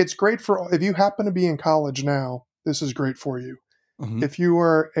 It's great for if you happen to be in college now. This is great for you. Mm-hmm. If you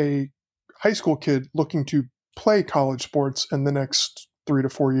are a high school kid looking to play college sports in the next 3 to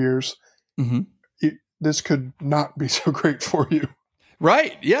 4 years, this could not be so great for you.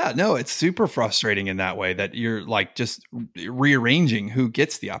 Right. Yeah. No, it's super frustrating in that way that you're like just rearranging who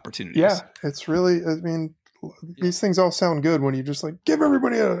gets the opportunities. Yeah. It's really, I mean, these things all sound good when you just like give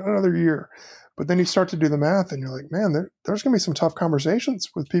everybody another year. But then you start to do the math and you're like, man, there's going to be some tough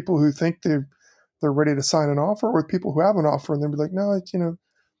conversations with people who think they're ready to sign an offer, or with people who have an offer and they'll be like, no,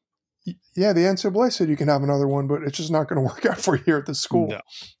 yeah, the NCAA said you can have another one, but it's just not going to work out for you here at the school. No,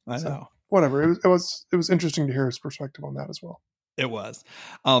 I know. Whatever. It was interesting to hear his perspective on that as well. It was.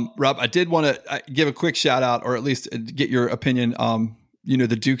 Rob, I did want to give a quick shout out, or at least get your opinion.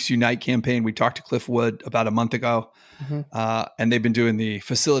 The Dukes Unite campaign. We talked to Cliff Wood about a month ago, and they've been doing the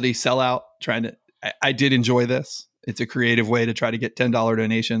facility sellout. I did enjoy this. It's a creative way to try to get $10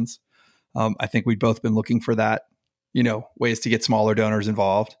 donations. I think we've both been looking for that, ways to get smaller donors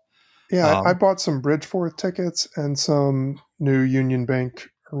involved. Yeah, I bought some Bridgeforth tickets and some new Union Bank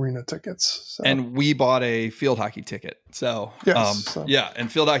Arena tickets. So. And we bought a field hockey ticket. So,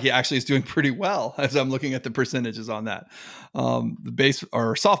 and field hockey actually is doing pretty well as I'm looking at the percentages on that. The base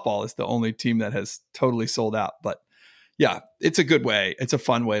or softball is the only team that has totally sold out, but yeah, it's a good way. It's a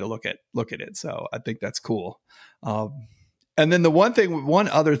fun way to look at it. So I think that's cool. And then the one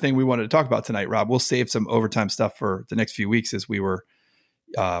other thing we wanted to talk about tonight, Rob, we'll save some overtime stuff for the next few weeks as we were,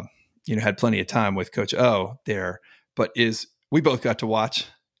 had plenty of time with Coach O there, but we both got to watch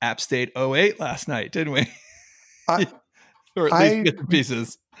App State 08 last night, didn't we? Or at least get the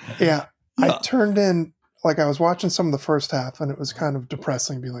pieces. Yeah. I turned in, I was watching some of the first half and it was kind of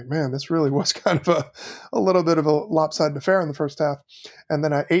depressing, being like, man, this really was kind of a little bit of a lopsided affair in the first half. And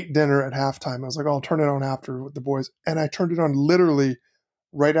then I ate dinner at halftime. I was like, I'll turn it on after with the boys. And I turned it on literally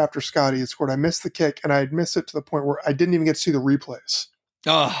right after Scotty had scored. I missed the kick and I had missed it to the point where I didn't even get to see the replays.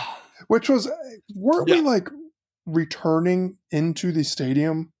 Oh. Which was, weren't we like returning into the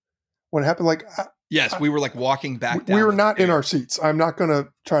stadium when it happened? Like, yes, we were like walking back down. We were not in our seats. I'm not going to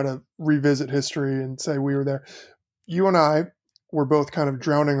try to revisit history and say we were there. You and I were both kind of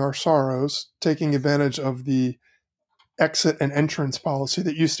drowning our sorrows, taking advantage of the exit and entrance policy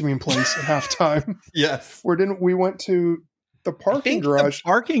that used to be in place at halftime. Yes. We went to the parking garage. The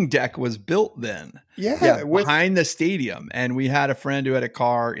parking deck was built then. Yeah. Behind the stadium. And we had a friend who had a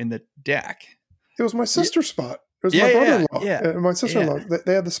car in the deck. It was my sister's spot. It was my brother-in-law and my sister-in-law.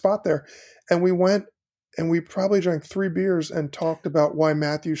 They had the spot there. And we went and we probably drank 3 beers and talked about why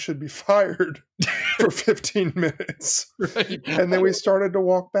Matthew should be fired for 15 minutes. Right. And then we started to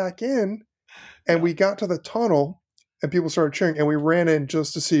walk back in and we got to the tunnel and people started cheering and we ran in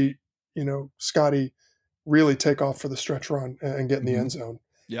just to see, Scotty really take off for the stretch run and get in the end zone.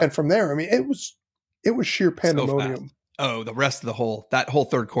 Yep. And from there, I mean, it was sheer pandemonium. So oh, the rest of that whole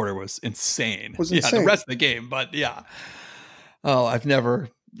third quarter was insane. Insane. The rest of the game, but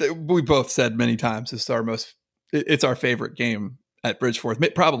we both said many times it's our favorite game at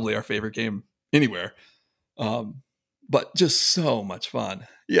Bridgeforth, probably our favorite game anywhere. But just so much fun.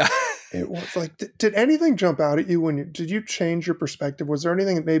 Yeah. It was like, did anything jump out at you did you change your perspective? Was there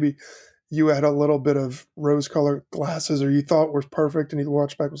anything that maybe you had a little bit of rose-colored glasses or you thought was perfect and you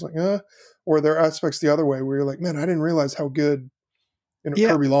watched back was like, or were there aspects the other way where you're like, man, I didn't realize how good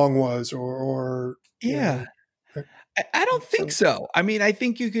Kirby Long was or I don't think so. I mean, I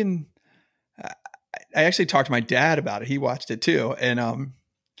think you can, I actually talked to my dad about it. He watched it too. And,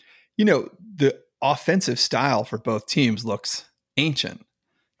 the offensive style for both teams looks ancient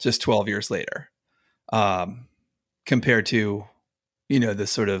just 12 years later, compared to, the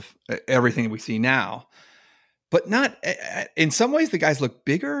sort of everything we see now, but not in some ways the guys look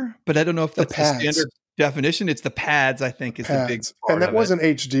bigger, but I don't know if that's the standard definition. It's the pads, I think, is the big part. And that wasn't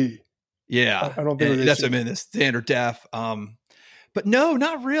HD. Yeah. I don't think that's what I mean, the standard def. But no,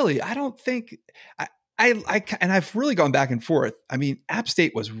 not really. I don't think and I've really gone back and forth. I mean, App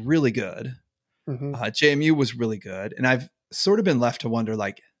State was really good. Mm-hmm. JMU was really good. And I've sort of been left to wonder,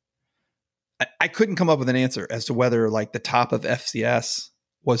 like, I couldn't come up with an answer as to whether like the top of FCS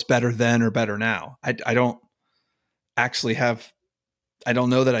was better then or better now. I don't actually I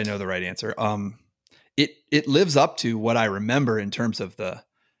don't know that I know the right answer. It lives up to what I remember in terms of the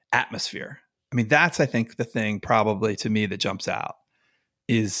atmosphere. I mean, that's, I think, the thing probably to me that jumps out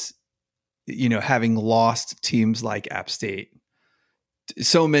is, having lost teams like App State.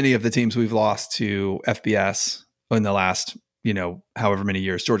 So many of the teams we've lost to FBS in the last, however many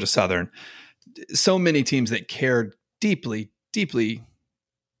years, Georgia Southern, so many teams that cared deeply, deeply,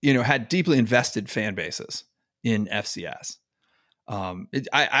 had deeply invested fan bases in FCS.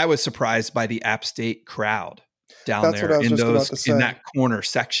 I was surprised by the App State crowd down there in that corner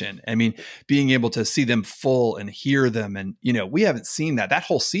section. I mean, being able to see them full and hear them. And, we haven't seen that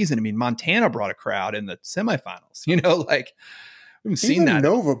whole season. I mean, Montana brought a crowd in the semifinals, we haven't seen that.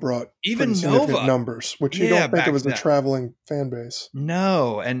 Nova brought significant numbers, which you don't think of as a traveling fan base.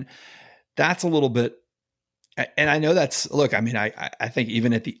 No. And that's a little bit, and I know look, I mean, I think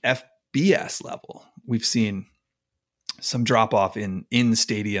even at the FBS level, we've seen some drop off in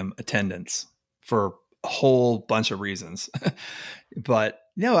stadium attendance for a whole bunch of reasons. But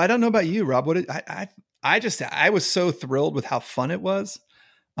no, I don't know about you, Rob. I was so thrilled with how fun it was.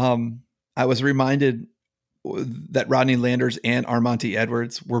 I was reminded that Rodney Landers and Armonte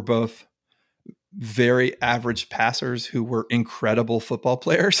Edwards were both very average passers who were incredible football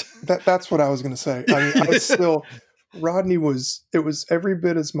players. That's what I was going to say. I mean, Rodney it was every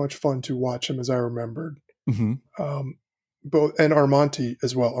bit as much fun to watch him as I remembered. Mm-hmm. And Armonte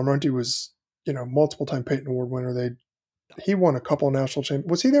as well. Armonte was, multiple time Peyton Award winner. He won a couple of national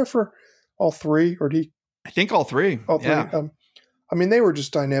championships. Was he there for all 3 or did he? I think all 3. All 3. Yeah. I mean, they were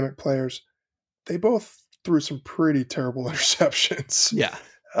just dynamic players. They both threw some pretty terrible interceptions. Yeah.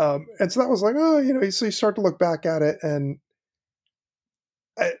 And so that was like, so you start to look back at it and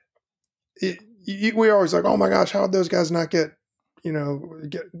we were always like, oh my gosh, how did those guys not get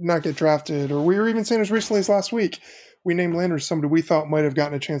drafted? Or we were even saying as recently as last week, we named Landers somebody we thought might have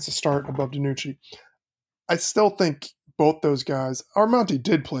gotten a chance to start above DiNucci. I still think both those guys, Armonte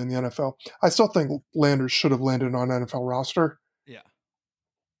did play in the NFL. I still think Landers should have landed on an NFL roster. Yeah.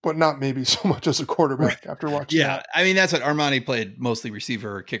 But not maybe so much as a quarterback after watching that. I mean, that's what Armonte played, mostly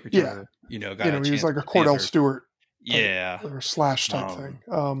receiver, kick returner. Yeah. He was like a Cordell Stewart. Yeah. Or slash type thing.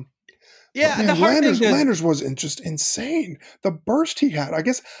 Man, Landers was just insane. The burst he had, I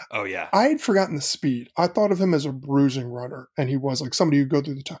guess. Oh, yeah. I had forgotten the speed. I thought of him as a bruising runner, and he was like somebody who'd go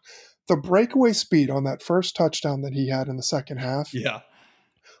through the top. The breakaway speed on that first touchdown that he had in the second half. Yeah.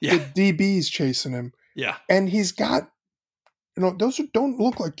 Yeah. with DBs chasing him. Yeah. And he's got, those don't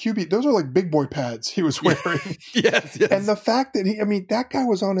look like QB. Those are like big boy pads he was wearing. Yes. And the fact that that guy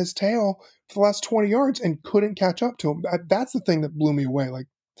was on his tail for the last 20 yards and couldn't catch up to him. That's the thing that blew me away. Like,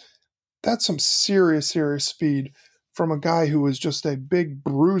 that's some serious, serious speed from a guy who was just a big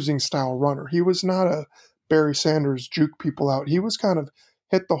bruising style runner. He was not a Barry Sanders juke people out. He was kind of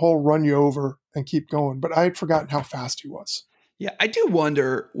hit the hole, run you over, and keep going. But I had forgotten how fast he was. Yeah, I do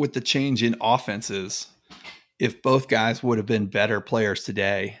wonder with the change in offenses if both guys would have been better players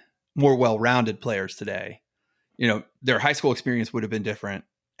today, more well-rounded players today. Their high school experience would have been different,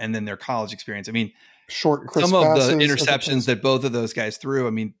 and then their college experience. I mean, short, crisp some of the passes, interceptions that both of those guys threw,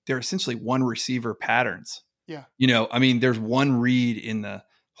 I mean, they're essentially one receiver patterns. Yeah. There's one read in the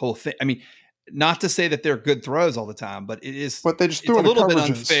whole thing. I mean, not to say that they're good throws all the time, but it is. But they just it's threw a little bit coverages.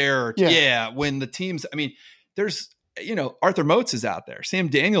 unfair. Yeah, when the teams. I mean, there's Arthur Moats is out there, Sam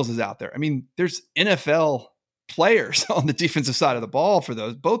Daniels is out there. I mean, there's NFL players on the defensive side of the ball for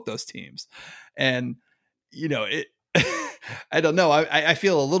both those teams, and it. I don't know. I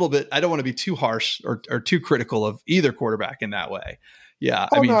feel a little bit. I don't want to be too harsh or too critical of either quarterback in that way. Yeah.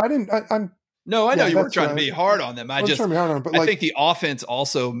 Oh, no, I didn't. No, I know you weren't trying to be hard on them. I think the offense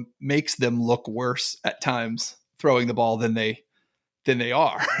also makes them look worse at times throwing the ball than they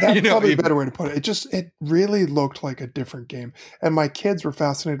are. That's probably a better way to put it. It really looked like a different game. And my kids were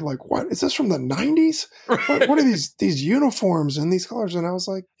fascinated, like, what? Is this from the 90s? Right. What are these uniforms and these colors? And I was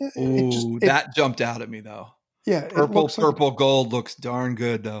like, that jumped out at me, though. Yeah. Purple, gold looks darn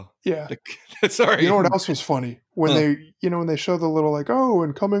good, though. Yeah. Sorry. You know what else was funny? When when they show the little, like,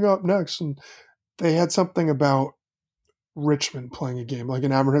 and coming up next, and they had something about Richmond playing a game, like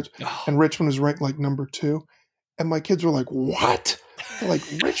an average, and Richmond was ranked like number 2. And my kids were like, what? They're like,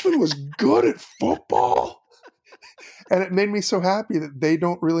 Richmond was good at football. And it made me so happy that they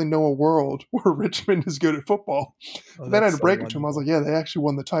don't really know a world where Richmond is good at football. Then I had to break it to them. I was like, yeah, they actually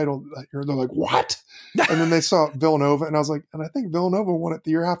won the title that year. They're like, what? And then they saw Villanova, and I was like, and I think Villanova won it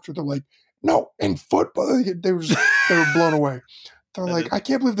the year after. They're like, no, in football. They were blown away. They're like, I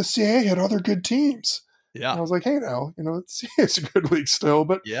can't believe the CAA had other good teams. Yeah. And I was like, hey, now, it's a good league still,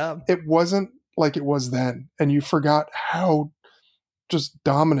 but it wasn't like it was then. And you forgot how just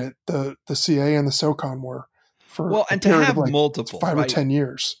dominant the CAA and the SoCon were for and to have multiple 5 or 10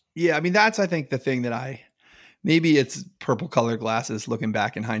 years. Yeah. I mean, that's, I think, the thing that maybe it's purple color glasses looking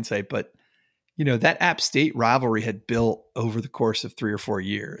back in hindsight, but that App State rivalry had built over the course of 3 or 4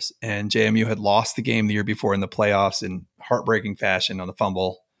 years, and JMU had lost the game the year before in the playoffs in heartbreaking fashion on the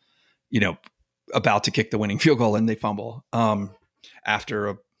fumble, about to kick the winning field goal, and they fumble after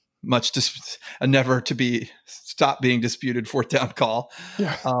a never to be stopped being disputed 4th down call.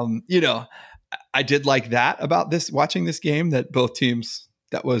 Yeah. I did like that about watching this game, that both teams,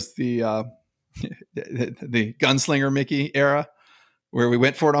 that was the gunslinger Mickey era where we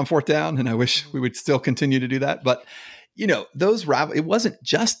went for it on 4th down. And I wish we would still continue to do that. But, those it wasn't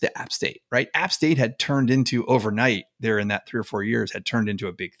just the App State, right? App State had turned into overnight there in that 3 or 4 years, had turned into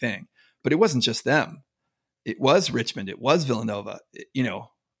a big thing, but it wasn't just them. It was Richmond. It was Villanova,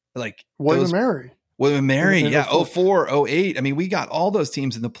 like William Mary. Yeah. 04, 08. I mean, we got all those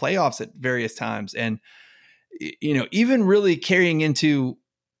teams in the playoffs at various times. And, even really carrying into,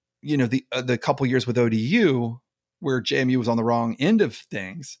 the couple years with ODU where JMU was on the wrong end of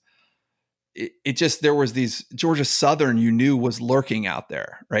things. It just, there was these Georgia Southern, you knew was lurking out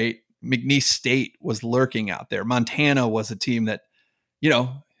there, right? McNeese State was lurking out there. Montana was a team that,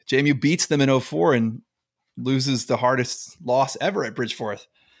 JMU beats them in 04 and loses the hardest loss ever at Bridgeforth.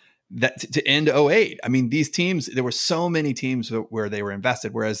 That to end 08. I mean, these teams, there were so many teams where they were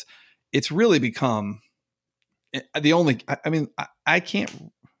invested, whereas it's really become the only, even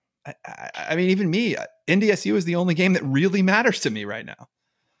me, NDSU is the only game that really matters to me right now.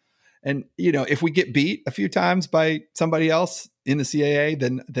 And, if we get beat a few times by somebody else in the CAA,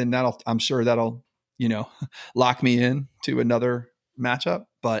 then I'm sure that'll, lock me in to another matchup.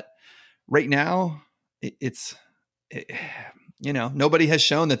 But right now nobody has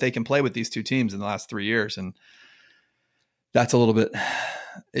shown that they can play with these two teams in the last 3 years. And that's a little bit,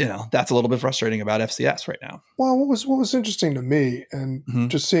 frustrating about FCS right now. Well, what was interesting to me, and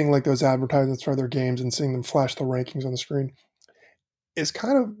just seeing like those advertisements for other games and seeing them flash the rankings on the screen, is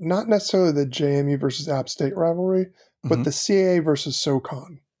kind of not necessarily the JMU versus App State rivalry, but the CAA versus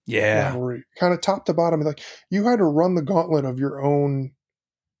SoCon rivalry. Kind of top to bottom. Like, you had to run the gauntlet of your own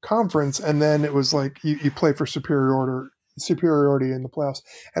conference, and then it was like you play for superiority in the playoffs.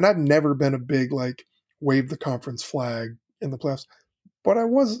 And I've never been a big like wave the conference flag in the playoffs. but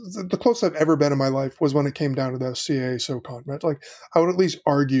the closest I've ever been in my life was when it came down to the CAA SoCon match. Like, I would at least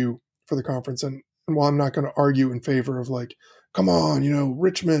argue for the conference. And while I'm not going to argue in favor of like, come on,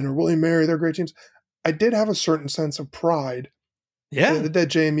 Richmond or William Mary, they're great teams, I did have a certain sense of pride that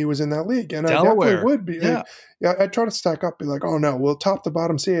JMU was in that league. And Delaware. I definitely would be. Yeah. I'd try to stack up, be like, oh no, well, top to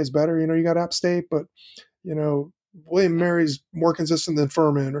bottom CAA is better. You got App State, but, William Mary's more consistent than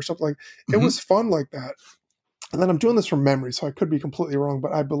Furman or something like that. It was fun like that. And then I'm doing this from memory, so I could be completely wrong,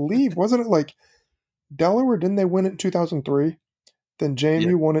 but I believe, wasn't it like Delaware, didn't they win it in 2003? Then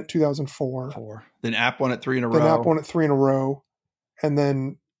JMU won it 2004. Then App won it 3 in a row. Then App won it 3 in a row. And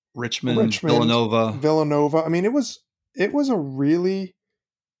then Richmond, Villanova. I mean, it was a really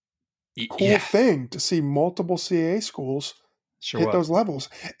cool thing to see multiple CAA schools hit those levels.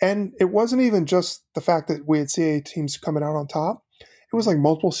 And it wasn't even just the fact that we had CAA teams coming out on top. It was like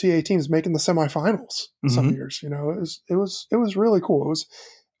multiple CAA teams making the semifinals some years. It was really cool. It was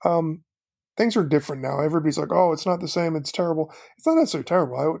things are different now. Everybody's like, oh, it's not the same. It's terrible. It's not necessarily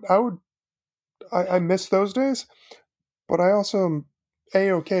terrible. I miss those days, but I also am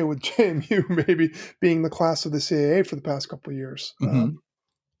A-okay with JMU maybe being the class of the CAA for the past couple of years. So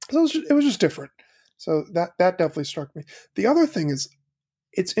it was just different. So that definitely struck me. The other thing is,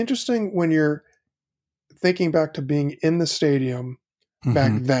 it's interesting when you're thinking back to being in the stadium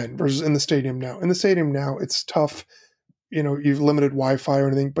back then versus in the stadium now. In the stadium now, it's tough. You've limited Wi-Fi or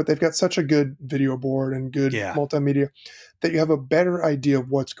anything, but they've got such a good video board and good multimedia that you have a better idea of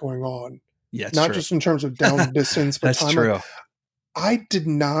what's going on. Yeah, not just in terms of down distance, but that's time. True. I did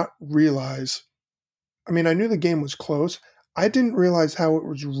not realize. I mean, I knew the game was close. I didn't realize how it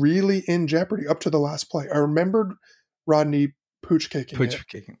was really in jeopardy up to the last play. I remembered Rodney pooch kicking,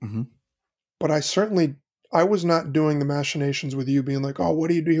 but I was not doing the machinations with you being like, oh, what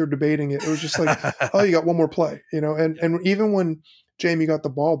do you do here debating it? It was just like, oh, you got one more play, and even when Jamie got the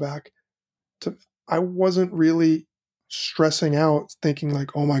ball back, I wasn't really stressing out thinking like,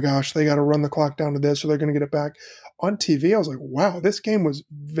 oh my gosh, they got to run the clock down to this or they're going to get it back. On TV, I was like, wow, this game was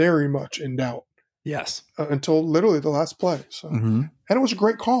very much in doubt. Yes. Until literally the last play. So, and it was a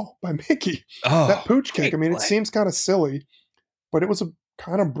great call by Mickey. Oh, that pooch kick. I mean, it seems kind of silly, but it was a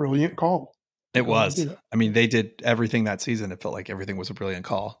kind of brilliant call. It was. I mean, they did everything that season. It felt like everything was a brilliant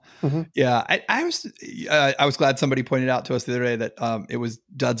call. Yeah. I was glad somebody pointed out to us the other day that it was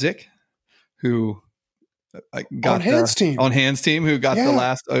Dudzik who got on Hand's team who got the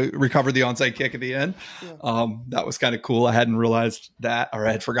last recovered the onside kick at the end. That was kind of cool. I hadn't realized that, or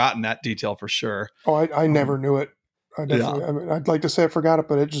I had forgotten that detail for sure. Oh, I never knew it. I mean, I'd like to say I forgot it,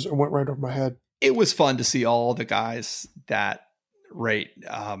 but it went right over my head. It was fun to see all the guys that rate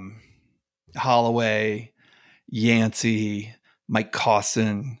Holloway, Yancey, Mike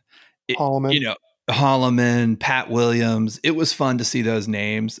Cawson, Holloman. Holloman, Pat Williams. It was fun to see those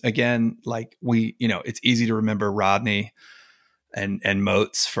names again. Like it's easy to remember Rodney and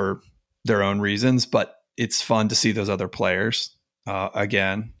Moats for their own reasons, but it's fun to see those other players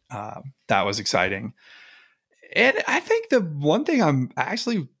again. That was exciting. And I think the one thing I'm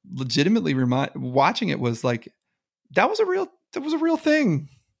actually legitimately watching it was like, that was a real thing.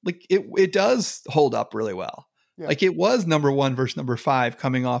 Like it does hold up really well. Yeah. Like it was number 1 versus number 5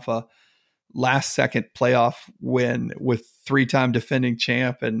 coming off a last second playoff win with 3-time defending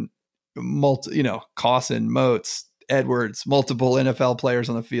champ and Cawson, Moats, Edwards, multiple NFL players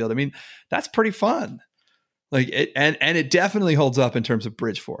on the field. I mean, that's pretty fun. Like it, and it definitely holds up in terms of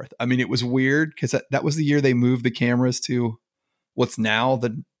Bridgeforth. I mean, it was weird because that was the year they moved the cameras to what's now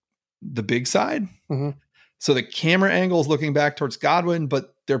the big side. So the camera angle is looking back towards Godwin,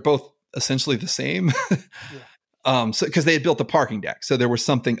 but they're both essentially the same. So because they had built the parking deck, so there was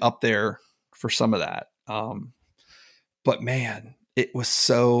something up there for some of that. But man, it was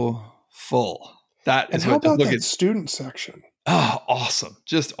so full. That is how about that student section? Oh, awesome.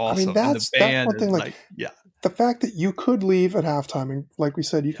 Just awesome. I mean, that's one thing. Like, the fact that you could leave at halftime, and like we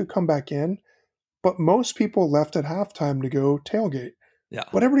said, you could come back in, but most people left at halftime to go tailgate. Yeah.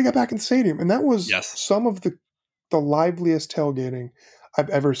 But everybody got back in the stadium. And that was some of the liveliest tailgating I've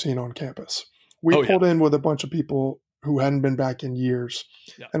ever seen on campus. We pulled in with a bunch of people who hadn't been back in years.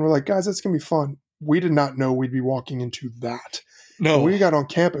 Yeah. And we're like, guys, that's going to be fun. We did not know we'd be walking into that. No. When we got on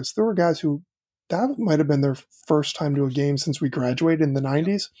campus, there were guys who, that might have been their first time to a game since we graduated in the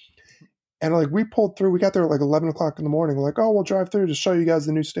 90s. And like we pulled through, we got there at like 11 o'clock in the morning. We're like, oh, we'll drive through to show you guys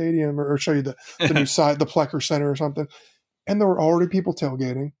the new stadium or show you the new side, the Plecker Center or something. And there were already people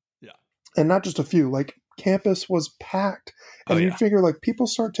tailgating. Yeah. And not just a few, like campus was packed. And you figure like people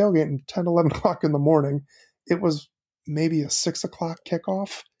start tailgating 10, 11 o'clock in the morning. It was maybe a 6 o'clock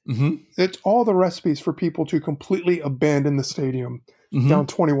kickoff. It's all the recipes for people to completely abandon the stadium down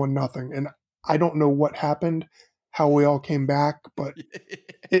 21-0. And I don't know what happened, how we all came back, but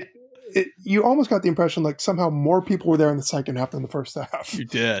you almost got the impression like somehow more people were there in the second half than the first half. You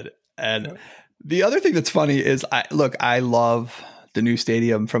did. And the other thing that's funny is I love the new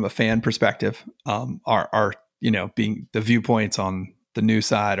stadium from a fan perspective. Our being the viewpoints on the new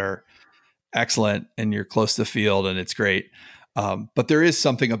side are excellent, and you're close to the field and it's great. But there is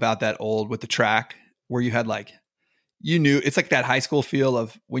something about that old with the track where you had it's like that high school feel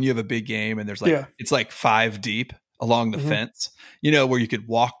of when you have a big game and there's it's like 5 deep along the fence, where you could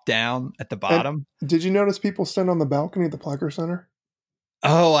walk down at the bottom. And did you notice people stand on the balcony at the Plecker Center?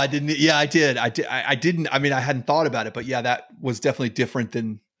 Oh, I didn't. Yeah, I did. I didn't. I mean, I hadn't thought about it, but yeah, that was definitely different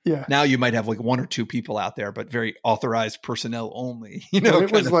than now. You might have like 1 or 2 people out there, but very authorized personnel only,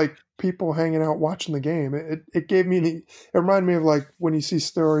 it was like people hanging out watching the game. It gave me it reminded me of like when you see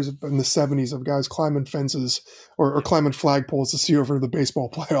stories in the 70s of guys climbing fences or climbing flagpoles to see over the baseball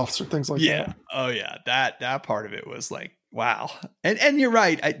playoffs or things like that. Oh yeah. That part of it was like, wow. And you're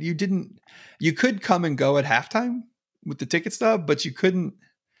right. You could come and go at halftime with the ticket stub, but you couldn't,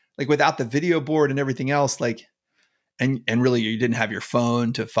 like, without the video board and everything else, like, and really you didn't have your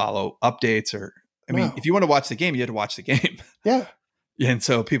phone to follow updates if you want to watch the game, you had to watch the game. Yeah. And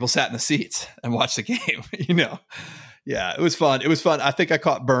so people sat in the seats and watched the game, Yeah, it was fun. I think I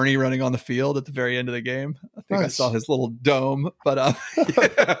caught Bernie running on the field at the very end of the game. I think I saw his little dome, but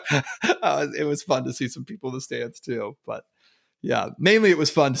it was fun to see some people in the stands too. But yeah, mainly it was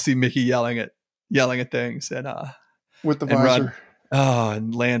fun to see Mickey yelling at things and with the visor. Run. Oh,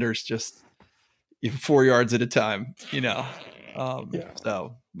 and Landers just 4 yards at a time,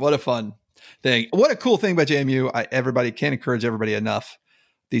 So what a fun thing. What a cool thing about JMU. Everybody can't encourage everybody enough.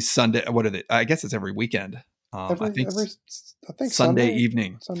 These Sunday, what are they? I guess it's every weekend. I think Sunday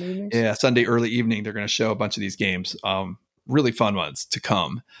evening. Sunday evenings? Yeah, Sunday early evening. They're going to show a bunch of these games. Really fun ones to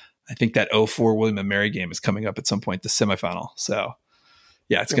come. I think that 04 William & Mary game is coming up at some point, the semifinal. So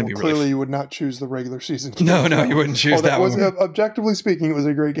yeah, it's going to be clearly you would not choose the regular season game. No, you wouldn't choose that one. Objectively speaking, it was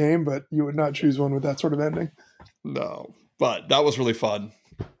a great game, but you would not choose one with that sort of ending. No, but that was really fun.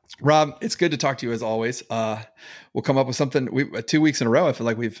 Rob, it's good to talk to you as always. We'll come up with something. 2 weeks in a row, I feel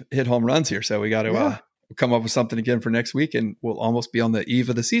like we've hit home runs here. So we got to come up with something again for next week, and we'll almost be on the eve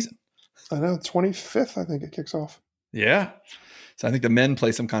of the season. I know, 25th, I think it kicks off. Yeah. So I think the men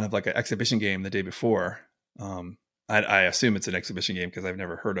play some kind of like an exhibition game the day before. I assume it's an exhibition game because I've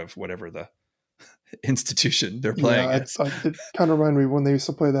never heard of whatever the institution they're playing. Yeah, it kind of reminded me when they used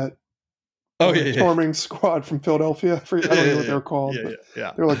to play that Storming squad from Philadelphia. I don't know what they're called.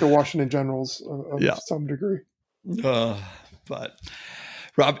 Yeah. They're like the Washington Generals of some degree. But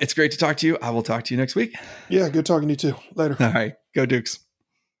Rob, it's great to talk to you. I will talk to you next week. Yeah, good talking to you too. Later. All right. Go Dukes.